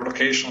based on your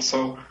location.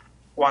 So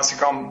once you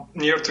come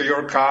near to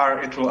your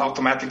car, it will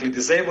automatically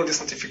disable these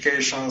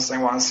notifications,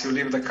 and once you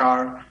leave the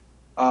car,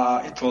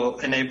 it will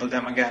enable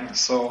them again.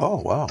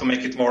 So to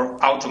make it more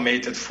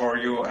automated for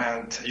you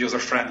and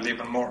user-friendly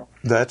even more.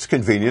 That's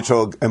convenient.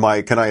 So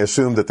can I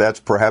assume that that's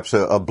perhaps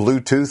a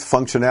Bluetooth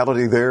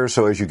functionality there?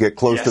 So as you get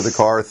close to the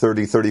car,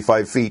 30,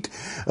 35 feet,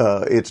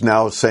 it's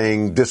now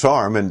saying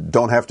disarm and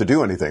don't have to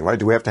do anything, right?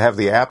 Do we have to have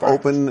the app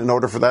open in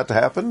order for that to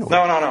happen? Or?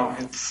 No.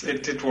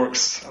 It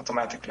works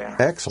automatically.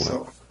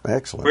 Excellent.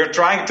 Excellent. We're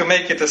trying to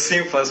make it as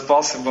simple as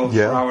possible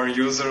for our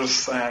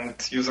users and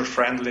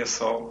user-friendly,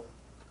 so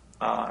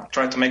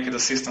try to make it the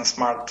system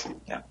smart.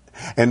 Yeah.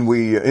 And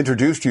we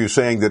introduced you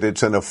saying that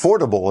it's an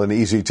affordable and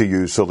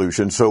easy-to-use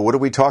solution. So what are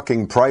we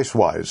talking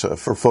price-wise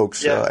for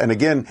folks? And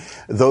again,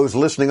 those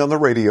listening on the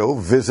radio,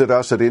 visit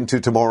us at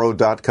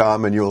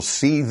intotomorrow.com, and you'll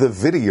see the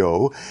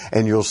video,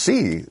 and you'll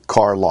see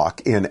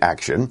CarLock in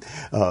action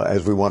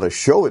as we want to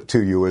show it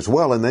to you as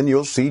well. And then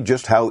you'll see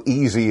just how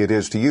easy it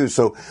is to use.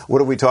 So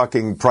what are we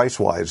talking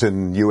price-wise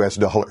in U.S.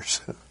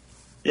 dollars?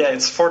 Yeah,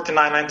 it's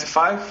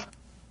 $49.95.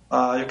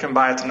 You can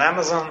buy it on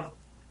Amazon.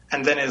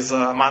 And then is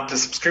a monthly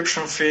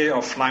subscription fee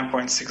of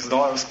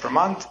 $9.6 per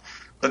month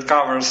that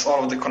covers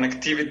all of the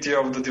connectivity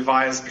of the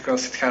device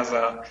because it has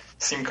a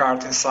SIM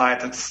card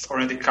inside that's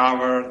already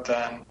covered,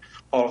 and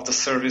all of the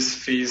service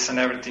fees and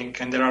everything.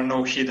 And there are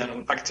no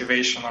hidden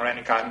activation or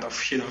any kind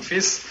of hidden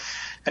fees.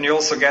 And you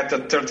also get a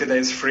 30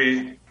 days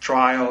free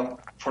trial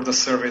for the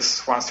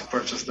service once you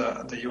purchase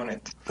the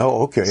unit.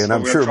 Oh, okay. And so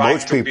I'm sure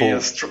most people... Be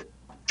as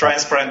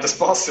transparent as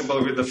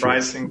possible with the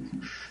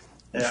pricing.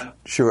 Yeah.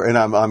 Sure. And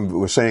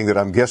I'm saying that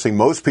I'm guessing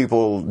most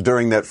people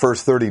during that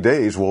first 30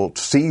 days will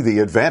see the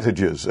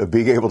advantages of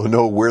being able to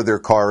know where their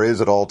car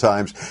is at all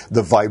times.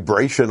 The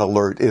vibration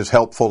alert is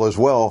helpful as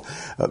well.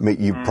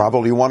 You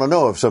probably want to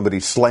know if somebody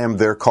slammed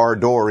their car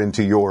door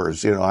into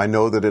yours. You know, I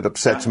know that it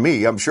upsets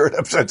me. I'm sure it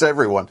upsets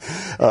everyone.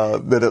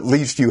 But at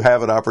least you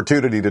have an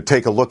opportunity to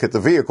take a look at the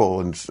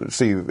vehicle and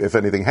see if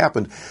anything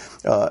happened.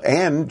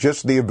 And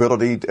just the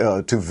ability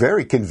to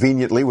very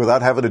conveniently,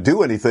 without having to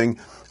do anything,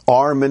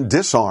 arm and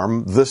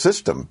disarm the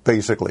system,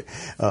 basically,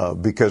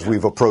 because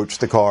we've approached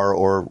the car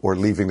or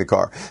leaving the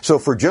car. So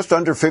for just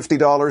under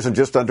 $50 and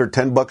just under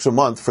 $10 a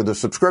month for the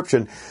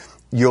subscription,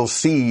 you'll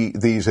see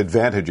these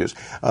advantages.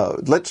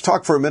 Let's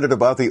talk for a minute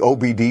about the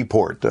OBD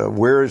port.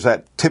 Where is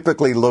that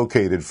typically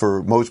located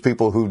for most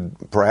people who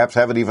perhaps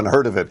haven't even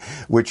heard of it,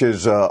 which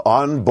is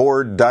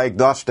onboard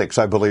diagnostics,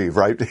 I believe,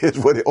 right, is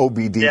what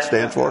OBD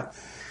stands for?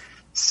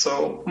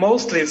 So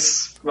mostly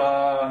it's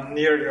beyond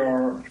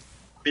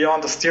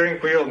the steering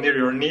wheel, near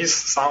your knees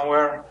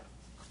somewhere.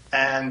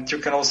 And you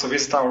can also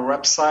visit our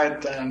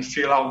website and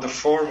fill out the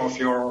form of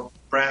your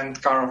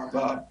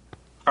car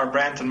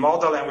brand and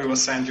model, and we will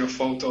send you a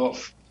photo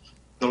of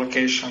the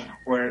location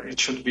where it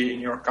should be in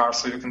your car,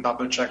 so you can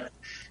double check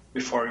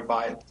before you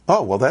buy it.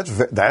 Oh, well,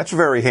 that's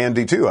very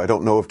handy too. I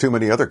don't know of too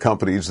many other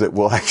companies that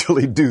will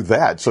actually do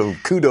that. So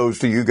kudos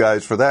to you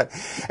guys for that.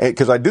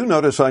 Because I do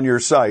notice on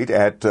your site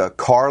at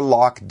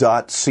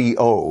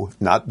carlock.co,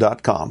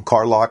 not .com,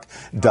 carlock.co,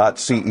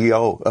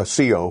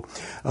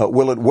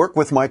 will it work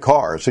with my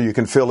car? So you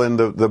can fill in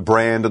the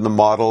brand and the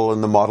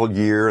model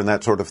year and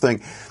that sort of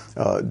thing.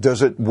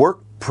 Does it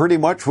work pretty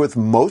much with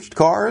most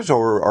cars,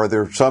 or are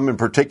there some in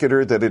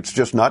particular that it's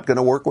just not going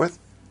to work with?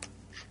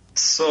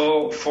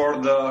 So for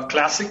the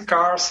classic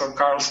cars or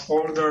cars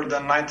older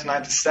than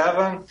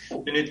 1997,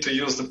 you need to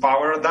use the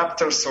power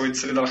adapter, so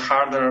it's a little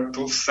harder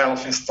to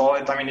self-install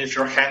it. I mean, if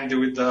you're handy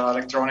with the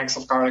electronics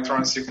of car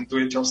electronics, you can do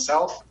it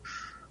yourself.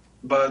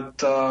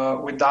 But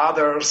with the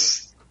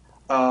others,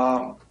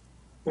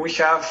 we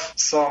have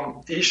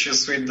some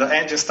issues with the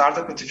engine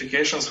startup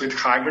notifications with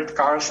hybrid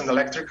cars and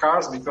electric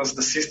cars because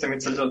the system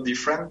is a little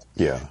different.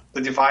 Yeah.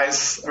 The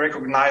device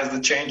recognizes the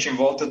change in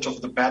voltage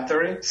of the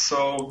battery,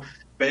 so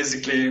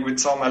basically, with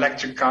some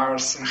electric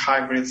cars and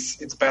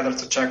hybrids, it's better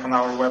to check on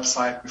our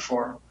website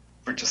before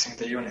purchasing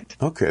the unit.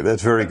 Okay,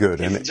 that's very good.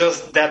 It's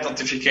just that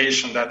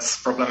notification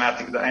that's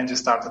problematic, the engine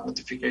startup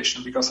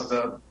notification, because of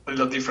the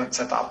little different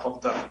setup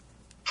of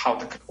how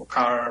the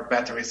car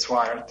battery is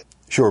wired.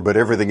 Sure, but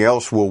everything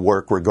else will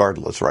work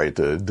regardless, right?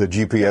 The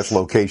GPS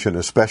location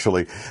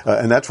especially.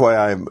 And that's why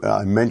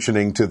I'm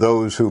mentioning to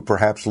those who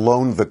perhaps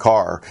loaned the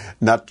car,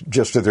 not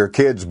just to their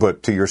kids,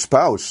 but to your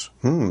spouse.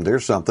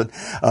 There's something.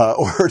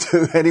 Or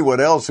to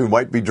anyone else who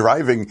might be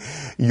driving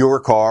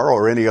your car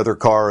or any other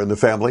car in the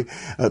family,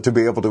 to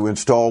be able to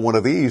install one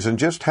of these and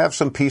just have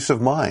some peace of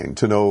mind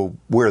to know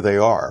where they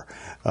are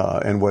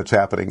and what's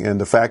happening.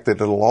 And the fact that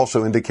it'll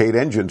also indicate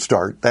engine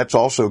start, that's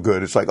also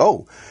good. It's like,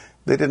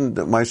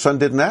 my son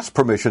didn't ask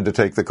permission to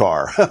take the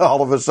car.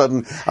 All of a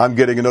sudden, I'm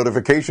getting a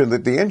notification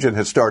that the engine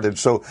has started.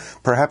 So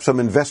perhaps some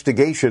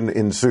investigation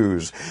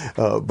ensues.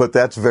 But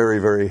that's very,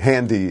 very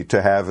handy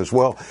to have as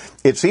well.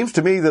 It seems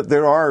to me that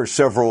there are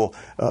several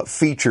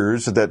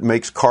features that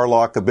makes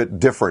CarLock a bit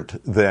different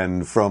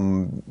than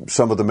from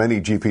some of the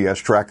many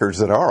GPS trackers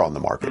that are on the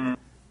market.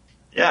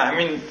 Yeah, I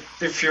mean,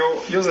 if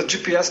you use a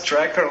GPS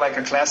tracker like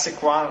a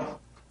classic one,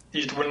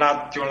 you will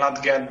not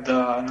get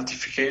the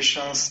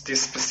notifications,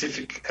 these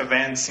specific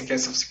events in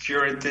case of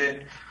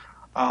security.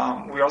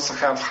 We also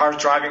have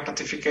harsh driving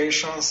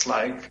notifications,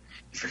 like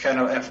if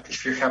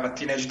you have a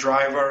teenage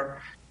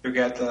driver, you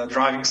get a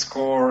driving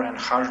score and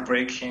harsh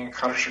braking,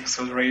 harsh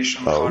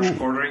acceleration, harsh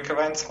cornering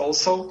events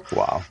also.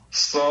 Wow.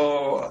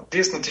 So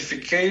these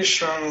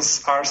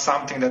notifications are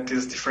something that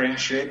is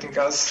differentiating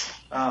us,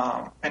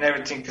 and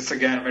everything is,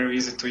 again, very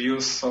easy to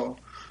use. So.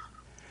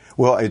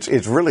 Well,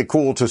 it's really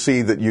cool to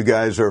see that you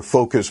guys are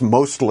focused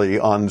mostly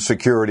on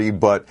security,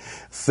 but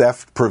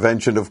theft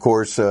prevention, of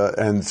course,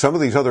 and some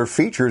of these other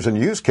features and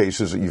use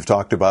cases that you've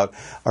talked about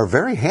are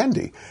very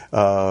handy.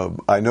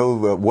 I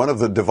know one of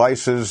the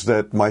devices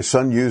that my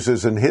son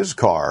uses in his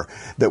car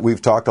that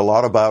we've talked a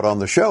lot about on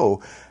the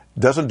show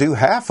doesn't do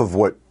half of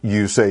what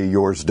you say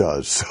yours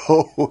does.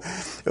 So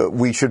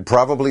we should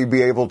probably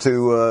be able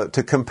to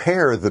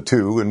compare the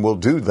two, and we'll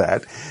do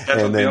that.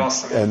 That would be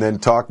awesome. And then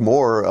talk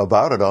more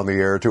about it on the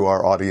air to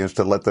our audience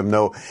to let them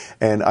know.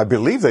 And I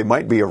believe they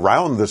might be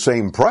around the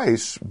same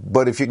price,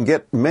 but if you can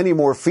get many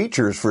more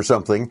features for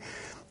something,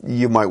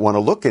 you might want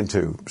to look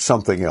into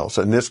something else.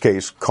 In this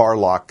case,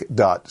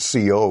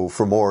 carlock.co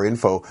for more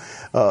info.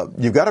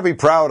 You've got to be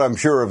proud, I'm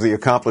sure, of the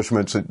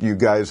accomplishments that you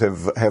guys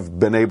have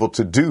been able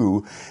to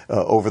do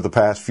over the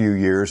past few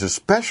years,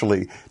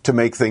 especially to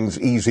make things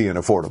easy and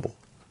affordable.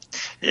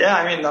 Yeah,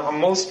 I mean,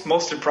 I'm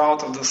mostly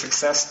proud of the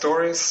success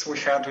stories we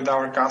had with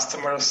our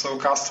customers. So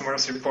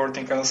customers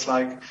reporting us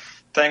like,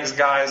 thanks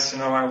guys,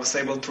 I was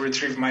able to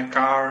retrieve my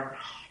car.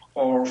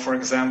 Or, for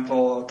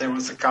example, there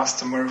was a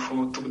customer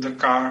who took the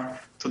car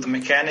to the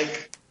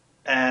mechanic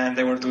and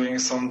they were doing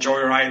some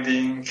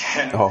joyriding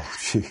and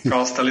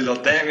caused a little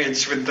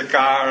damage with the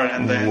car,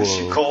 and then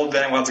she called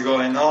them what's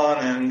going on,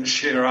 and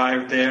she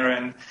arrived there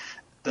and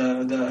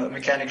the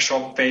mechanic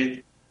shop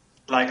paid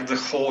like the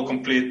whole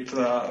complete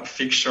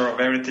fixture of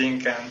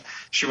everything, and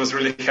she was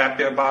really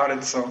happy about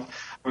it. So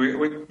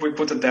we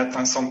put that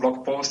on some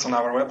blog post on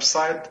our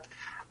website.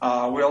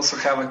 We also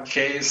have a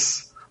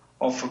case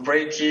of a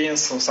break-in,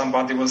 so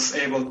somebody was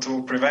able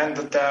to prevent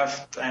the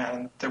theft,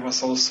 and there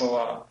was also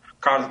a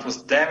car that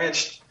was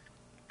damaged,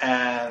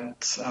 and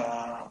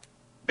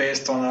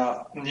based on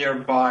a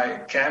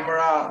nearby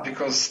camera,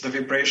 because the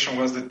vibration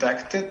was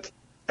detected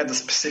at a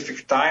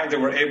specific time, they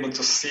were able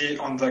to see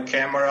on the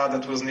camera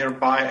that was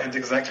nearby at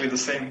exactly the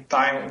same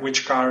time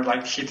which car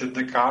hit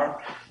the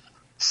car.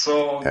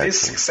 So These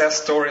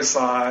success stories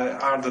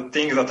are the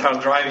things that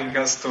are driving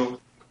us to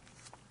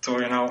to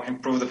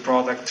improve the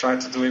product, try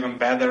to do even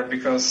better,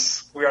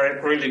 because we are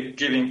really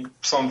giving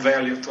some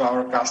value to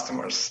our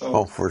customers. So.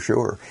 Oh, for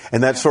sure.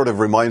 And that sort of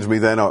reminds me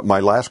then, my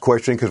last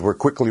question, because we're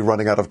quickly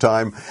running out of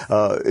time.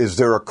 Is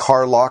there a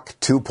CarLock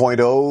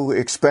 2.0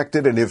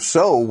 expected? And if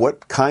so,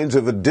 what kinds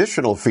of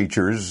additional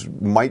features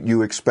might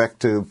you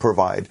expect to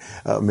provide?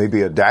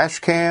 Maybe a dash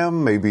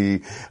cam,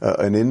 maybe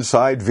an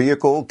inside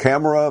vehicle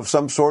camera of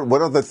some sort?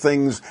 What other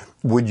things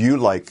would you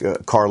like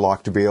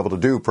CarLock to be able to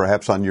do,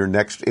 perhaps on your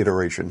next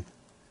iteration?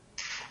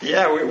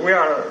 Yeah, we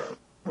are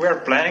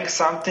planning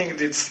something.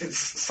 It's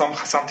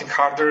something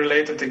hardware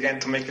related, again,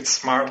 to make it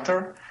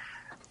smarter.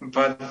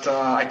 But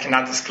I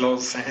cannot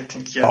disclose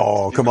anything yet.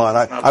 Oh, come on.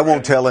 I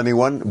won't tell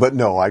anyone, but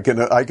no, I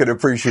can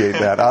appreciate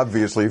that,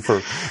 obviously,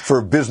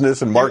 for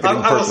business and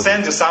marketing purposes. I will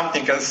send you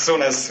something as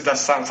soon as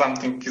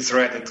something is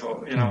ready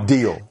to,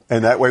 Deal.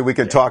 And that way we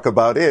can talk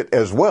about it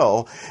as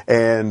well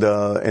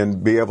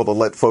and be able to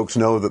let folks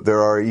know that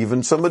there are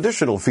even some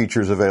additional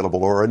features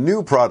available or a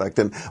new product.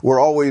 And we're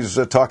always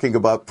talking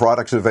about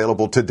products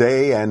available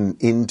today and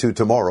into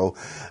tomorrow,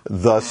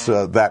 thus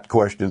that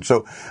question.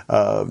 So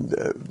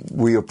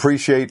we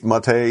appreciate,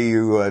 Matej,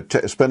 you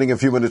spending a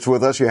few minutes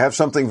with us. You have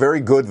something very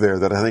good there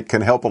that I think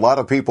can help a lot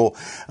of people,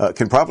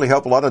 can probably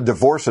help a lot of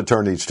divorce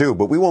attorneys too,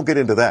 but we won't get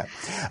into that.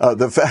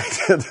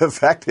 The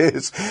fact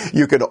is,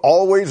 you can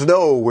always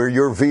know where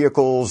your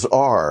vehicles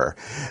are.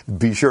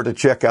 Be sure to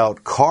check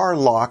out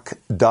carlock.co,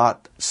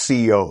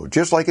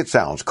 just like it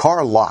sounds,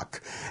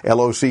 carlock,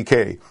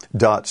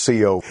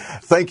 LOCK.co.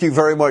 Thank you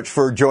very much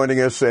for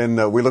joining us,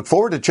 and we look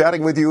forward to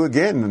chatting with you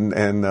again,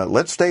 and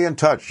let's stay in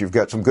touch. You've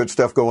got some good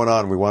stuff going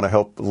on. We want to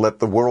help let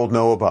the world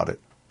know about it.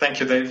 Thank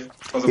you, Dave.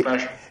 It was a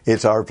pleasure.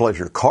 It's our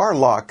pleasure.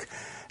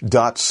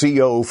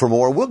 carlock.co for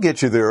more. We'll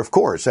get you there, of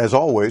course, as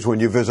always,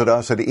 when you visit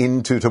us at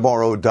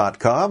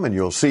intotomorrow.com, and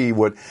you'll see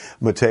what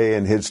Matej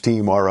and his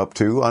team are up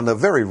to on a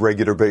very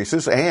regular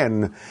basis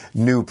and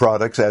new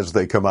products as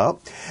they come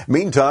out.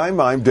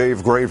 Meantime, I'm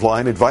Dave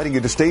Graveline, inviting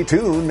you to stay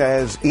tuned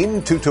as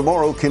Into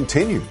Tomorrow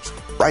continues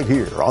right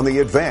here on the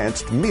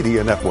Advanced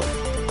Media Network.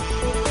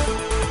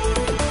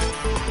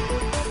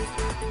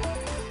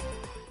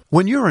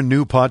 When you're a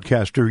new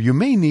podcaster, you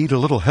may need a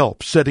little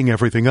help setting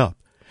everything up.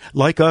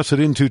 Like us at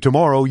Into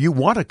Tomorrow, you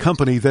want a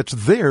company that's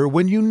there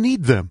when you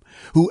need them,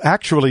 who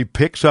actually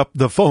picks up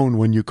the phone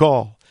when you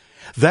call.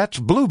 That's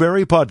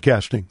Blueberry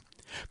Podcasting.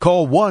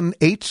 Call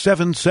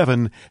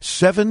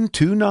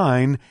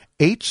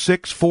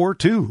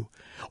 1-877-729-8642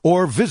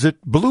 or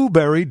visit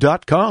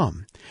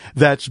blueberry.com.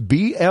 That's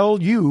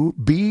BLUBRRY.com.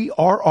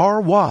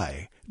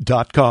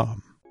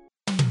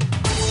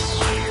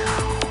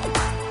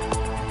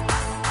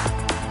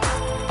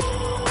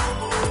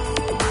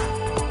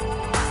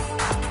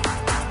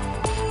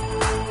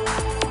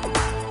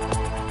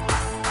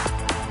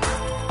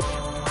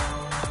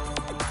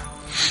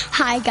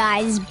 Hi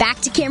guys, back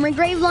to Cameron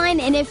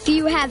Graveline, and if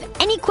you have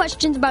any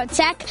questions about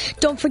tech,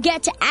 don't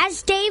forget to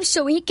ask Dave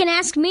so he can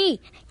ask me.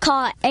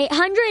 Call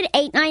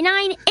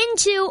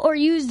 800-899-INTO or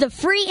use the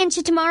free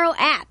Into Tomorrow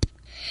app.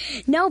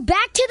 Now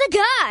back to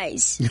the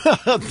guys.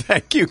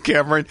 Thank you,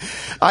 Cameron.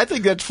 I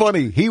think that's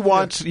funny. He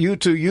wants you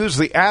to use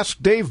the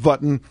Ask Dave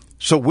button,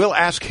 so we'll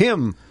ask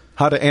him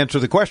how to answer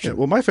the question. Yeah,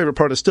 well, my favorite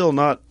part is still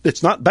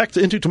it's not back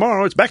to Into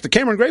Tomorrow, it's back to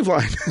Cameron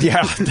Graveline.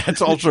 Yeah,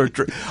 that's also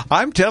true.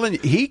 I'm telling you,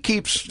 he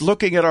keeps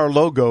looking at our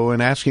logo and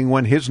asking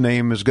when his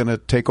name is going to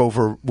take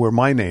over where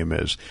my name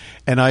is.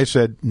 And I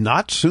said,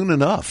 not soon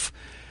enough.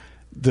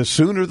 The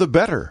sooner the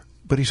better.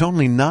 But he's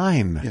only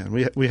 9.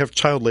 Yeah, we have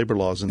child labor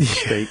laws in the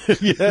state.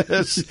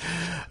 Yes.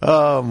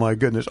 Oh, my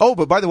goodness. Oh,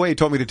 but by the way, he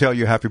told me to tell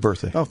you happy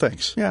birthday. Oh,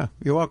 thanks. Yeah,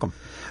 you're welcome.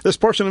 This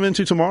portion of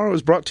Into Tomorrow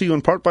is brought to you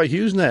in part by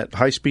HughesNet,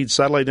 high-speed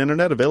satellite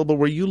internet available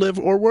where you live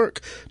or work.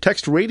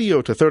 Text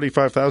radio to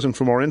 35,000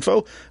 for more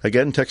info.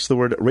 Again, text the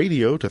word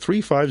radio to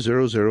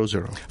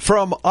 35000.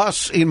 From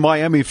us in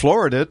Miami,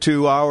 Florida,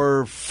 to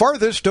our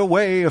farthest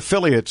away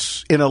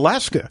affiliates in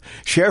Alaska,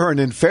 Sharon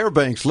in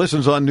Fairbanks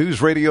listens on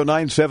News Radio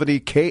 970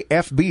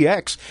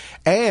 KFBX.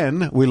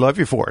 And we love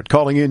you for it.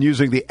 Calling in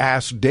using the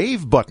Ask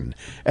Dave button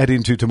at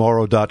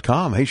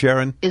intotomorrow.com. Hey,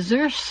 Sharon. Is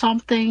there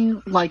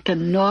something like a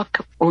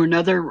Nook or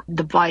another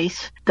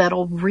device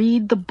that'll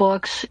read the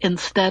books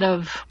instead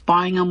of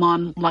buying them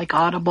on like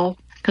Audible?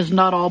 Because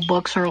not all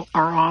books are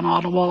on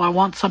Audible. I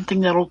want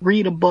something that'll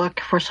read a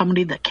book for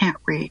somebody that can't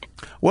read.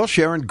 Well,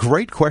 Sharon,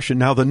 great question.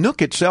 Now, the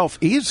Nook itself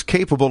is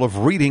capable of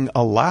reading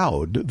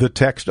aloud the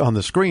text on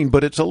the screen,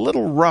 but it's a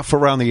little rough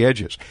around the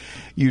edges.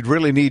 You'd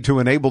really need to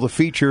enable the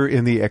feature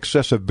in the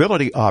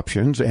accessibility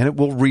options, and it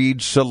will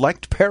read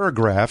select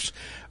paragraphs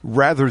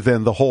rather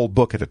than the whole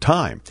book at a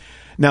time.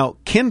 Now,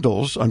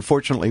 Kindles,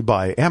 unfortunately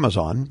by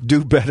Amazon,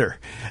 do better.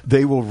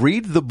 They will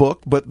read the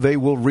book, but they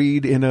will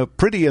read in a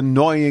pretty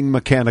annoying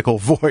mechanical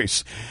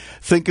voice.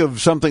 Think of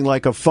something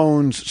like a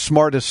phone's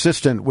smart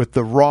assistant with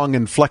the wrong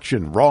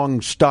inflection, wrong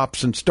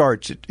stops and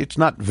starts. It's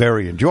not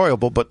very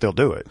enjoyable, but they'll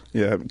do it.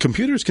 Yeah,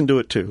 computers can do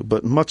it too,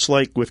 but much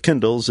like with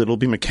Kindles, it'll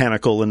be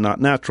mechanical and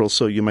not natural,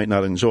 so you might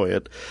not enjoy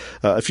it.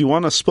 If you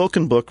want a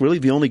spoken book, really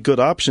the only good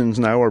options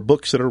now are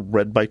books that are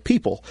read by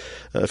people.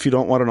 If you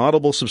don't want an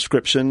Audible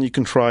subscription, you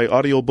can try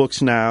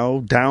Audiobooks Now,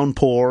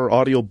 Downpour,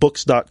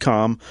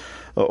 audiobooks.com,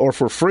 or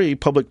for free,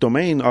 public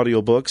domain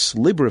audiobooks,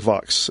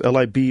 LibriVox,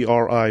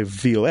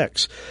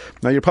 LibriVox.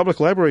 Now, your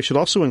public library should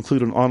also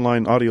include an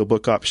online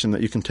audiobook option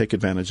that you can take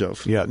advantage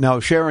of. Yeah.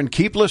 Now, Sharon,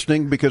 keep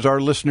listening because our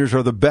listeners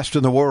are the best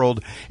in the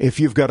world. If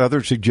you've got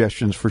other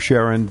suggestions for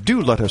Sharon, do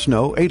let us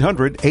know.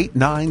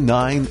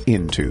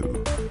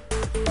 800-899-INTO.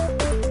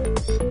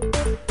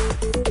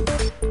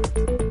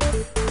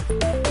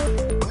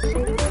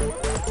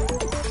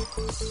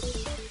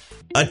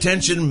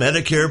 Attention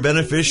Medicare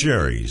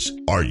beneficiaries.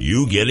 Are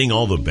you getting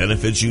all the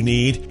benefits you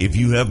need? If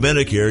you have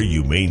Medicare,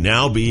 you may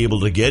now be able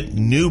to get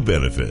new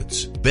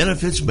benefits.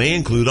 Benefits may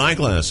include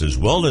eyeglasses,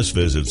 wellness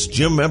visits,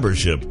 gym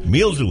membership,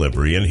 meal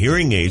delivery, and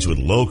hearing aids with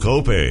low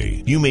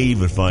copay. You may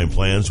even find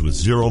plans with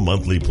 0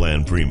 monthly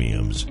plan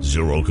premiums,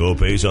 0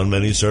 copays on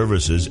many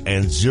services,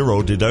 and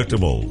 0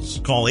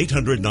 deductibles. Call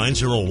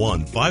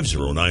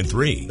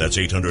 800-901-5093. That's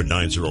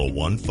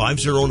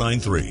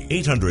 800-901-5093.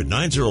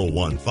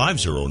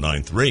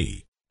 800-901-5093.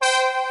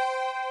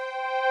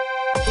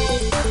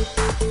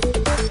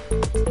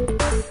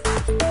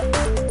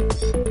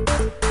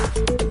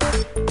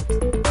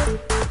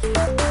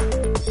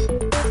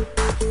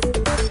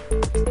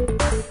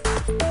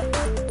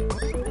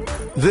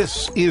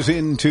 This is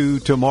Into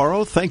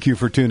Tomorrow. Thank you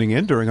for tuning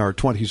in during our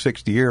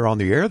 26th year on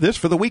the air. This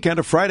for the weekend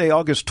of Friday,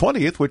 August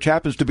 20th, which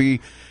happens to be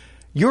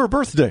your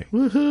birthday.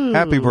 Woohoo.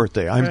 Happy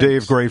birthday. I'm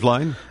Dave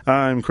Graveline.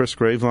 I'm Chris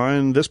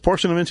Graveline. This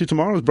portion of Into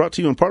Tomorrow is brought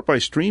to you in part by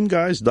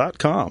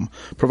StreamGuys.com,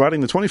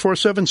 providing the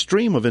 24/7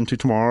 stream of Into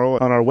Tomorrow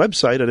on our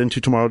website at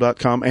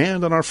IntoTomorrow.com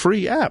and on our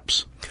free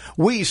apps.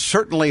 We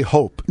certainly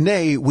hope,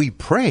 nay, we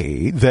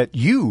pray that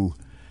you,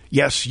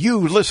 yes, you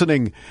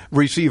listening,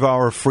 receive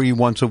our free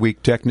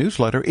once-a-week tech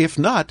newsletter. If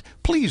not,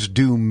 please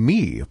do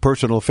me a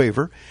personal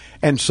favor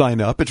and sign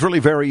up. It's really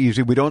very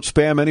easy. We don't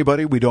spam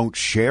anybody. We don't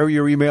share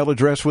your email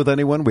address with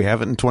anyone. We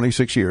haven't in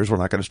 26 years. We're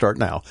not going to start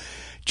now.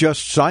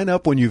 Just sign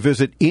up when you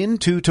visit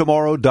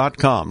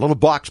IntoTomorrow.com. A little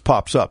box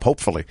pops up,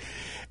 hopefully,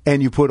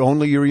 and you put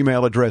only your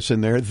email address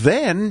in there.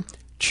 Then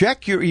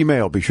check your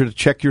email. Be sure to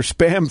check your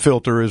spam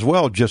filter as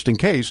well, just in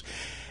case,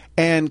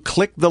 and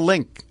click the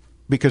link,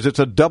 because it's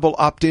a double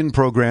opt-in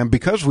program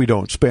because we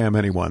don't spam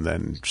anyone.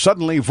 Then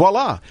suddenly,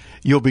 voila,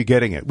 you'll be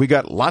getting it. We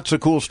got lots of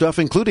cool stuff,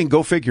 including,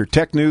 go figure,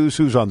 tech news,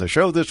 who's on the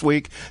show this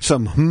week,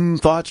 some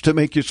thoughts to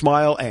make you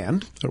smile,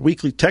 and a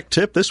weekly tech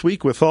tip this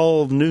week. With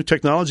all new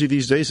technology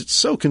these days, it's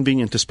so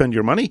convenient to spend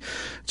your money.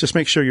 Just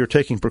make sure you're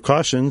taking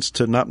precautions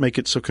to not make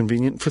it so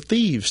convenient for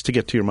thieves to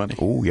get to your money.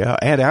 Oh, yeah.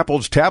 And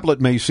Apple's tablet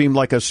may seem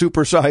like a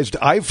supersized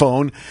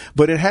iPhone,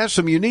 but it has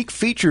some unique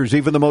features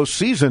even the most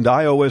seasoned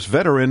iOS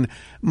veteran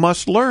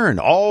must learn.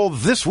 All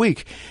this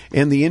week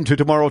in the Into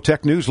Tomorrow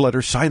Tech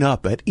Newsletter. Sign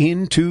up at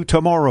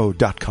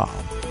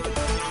IntoTomorrow.com.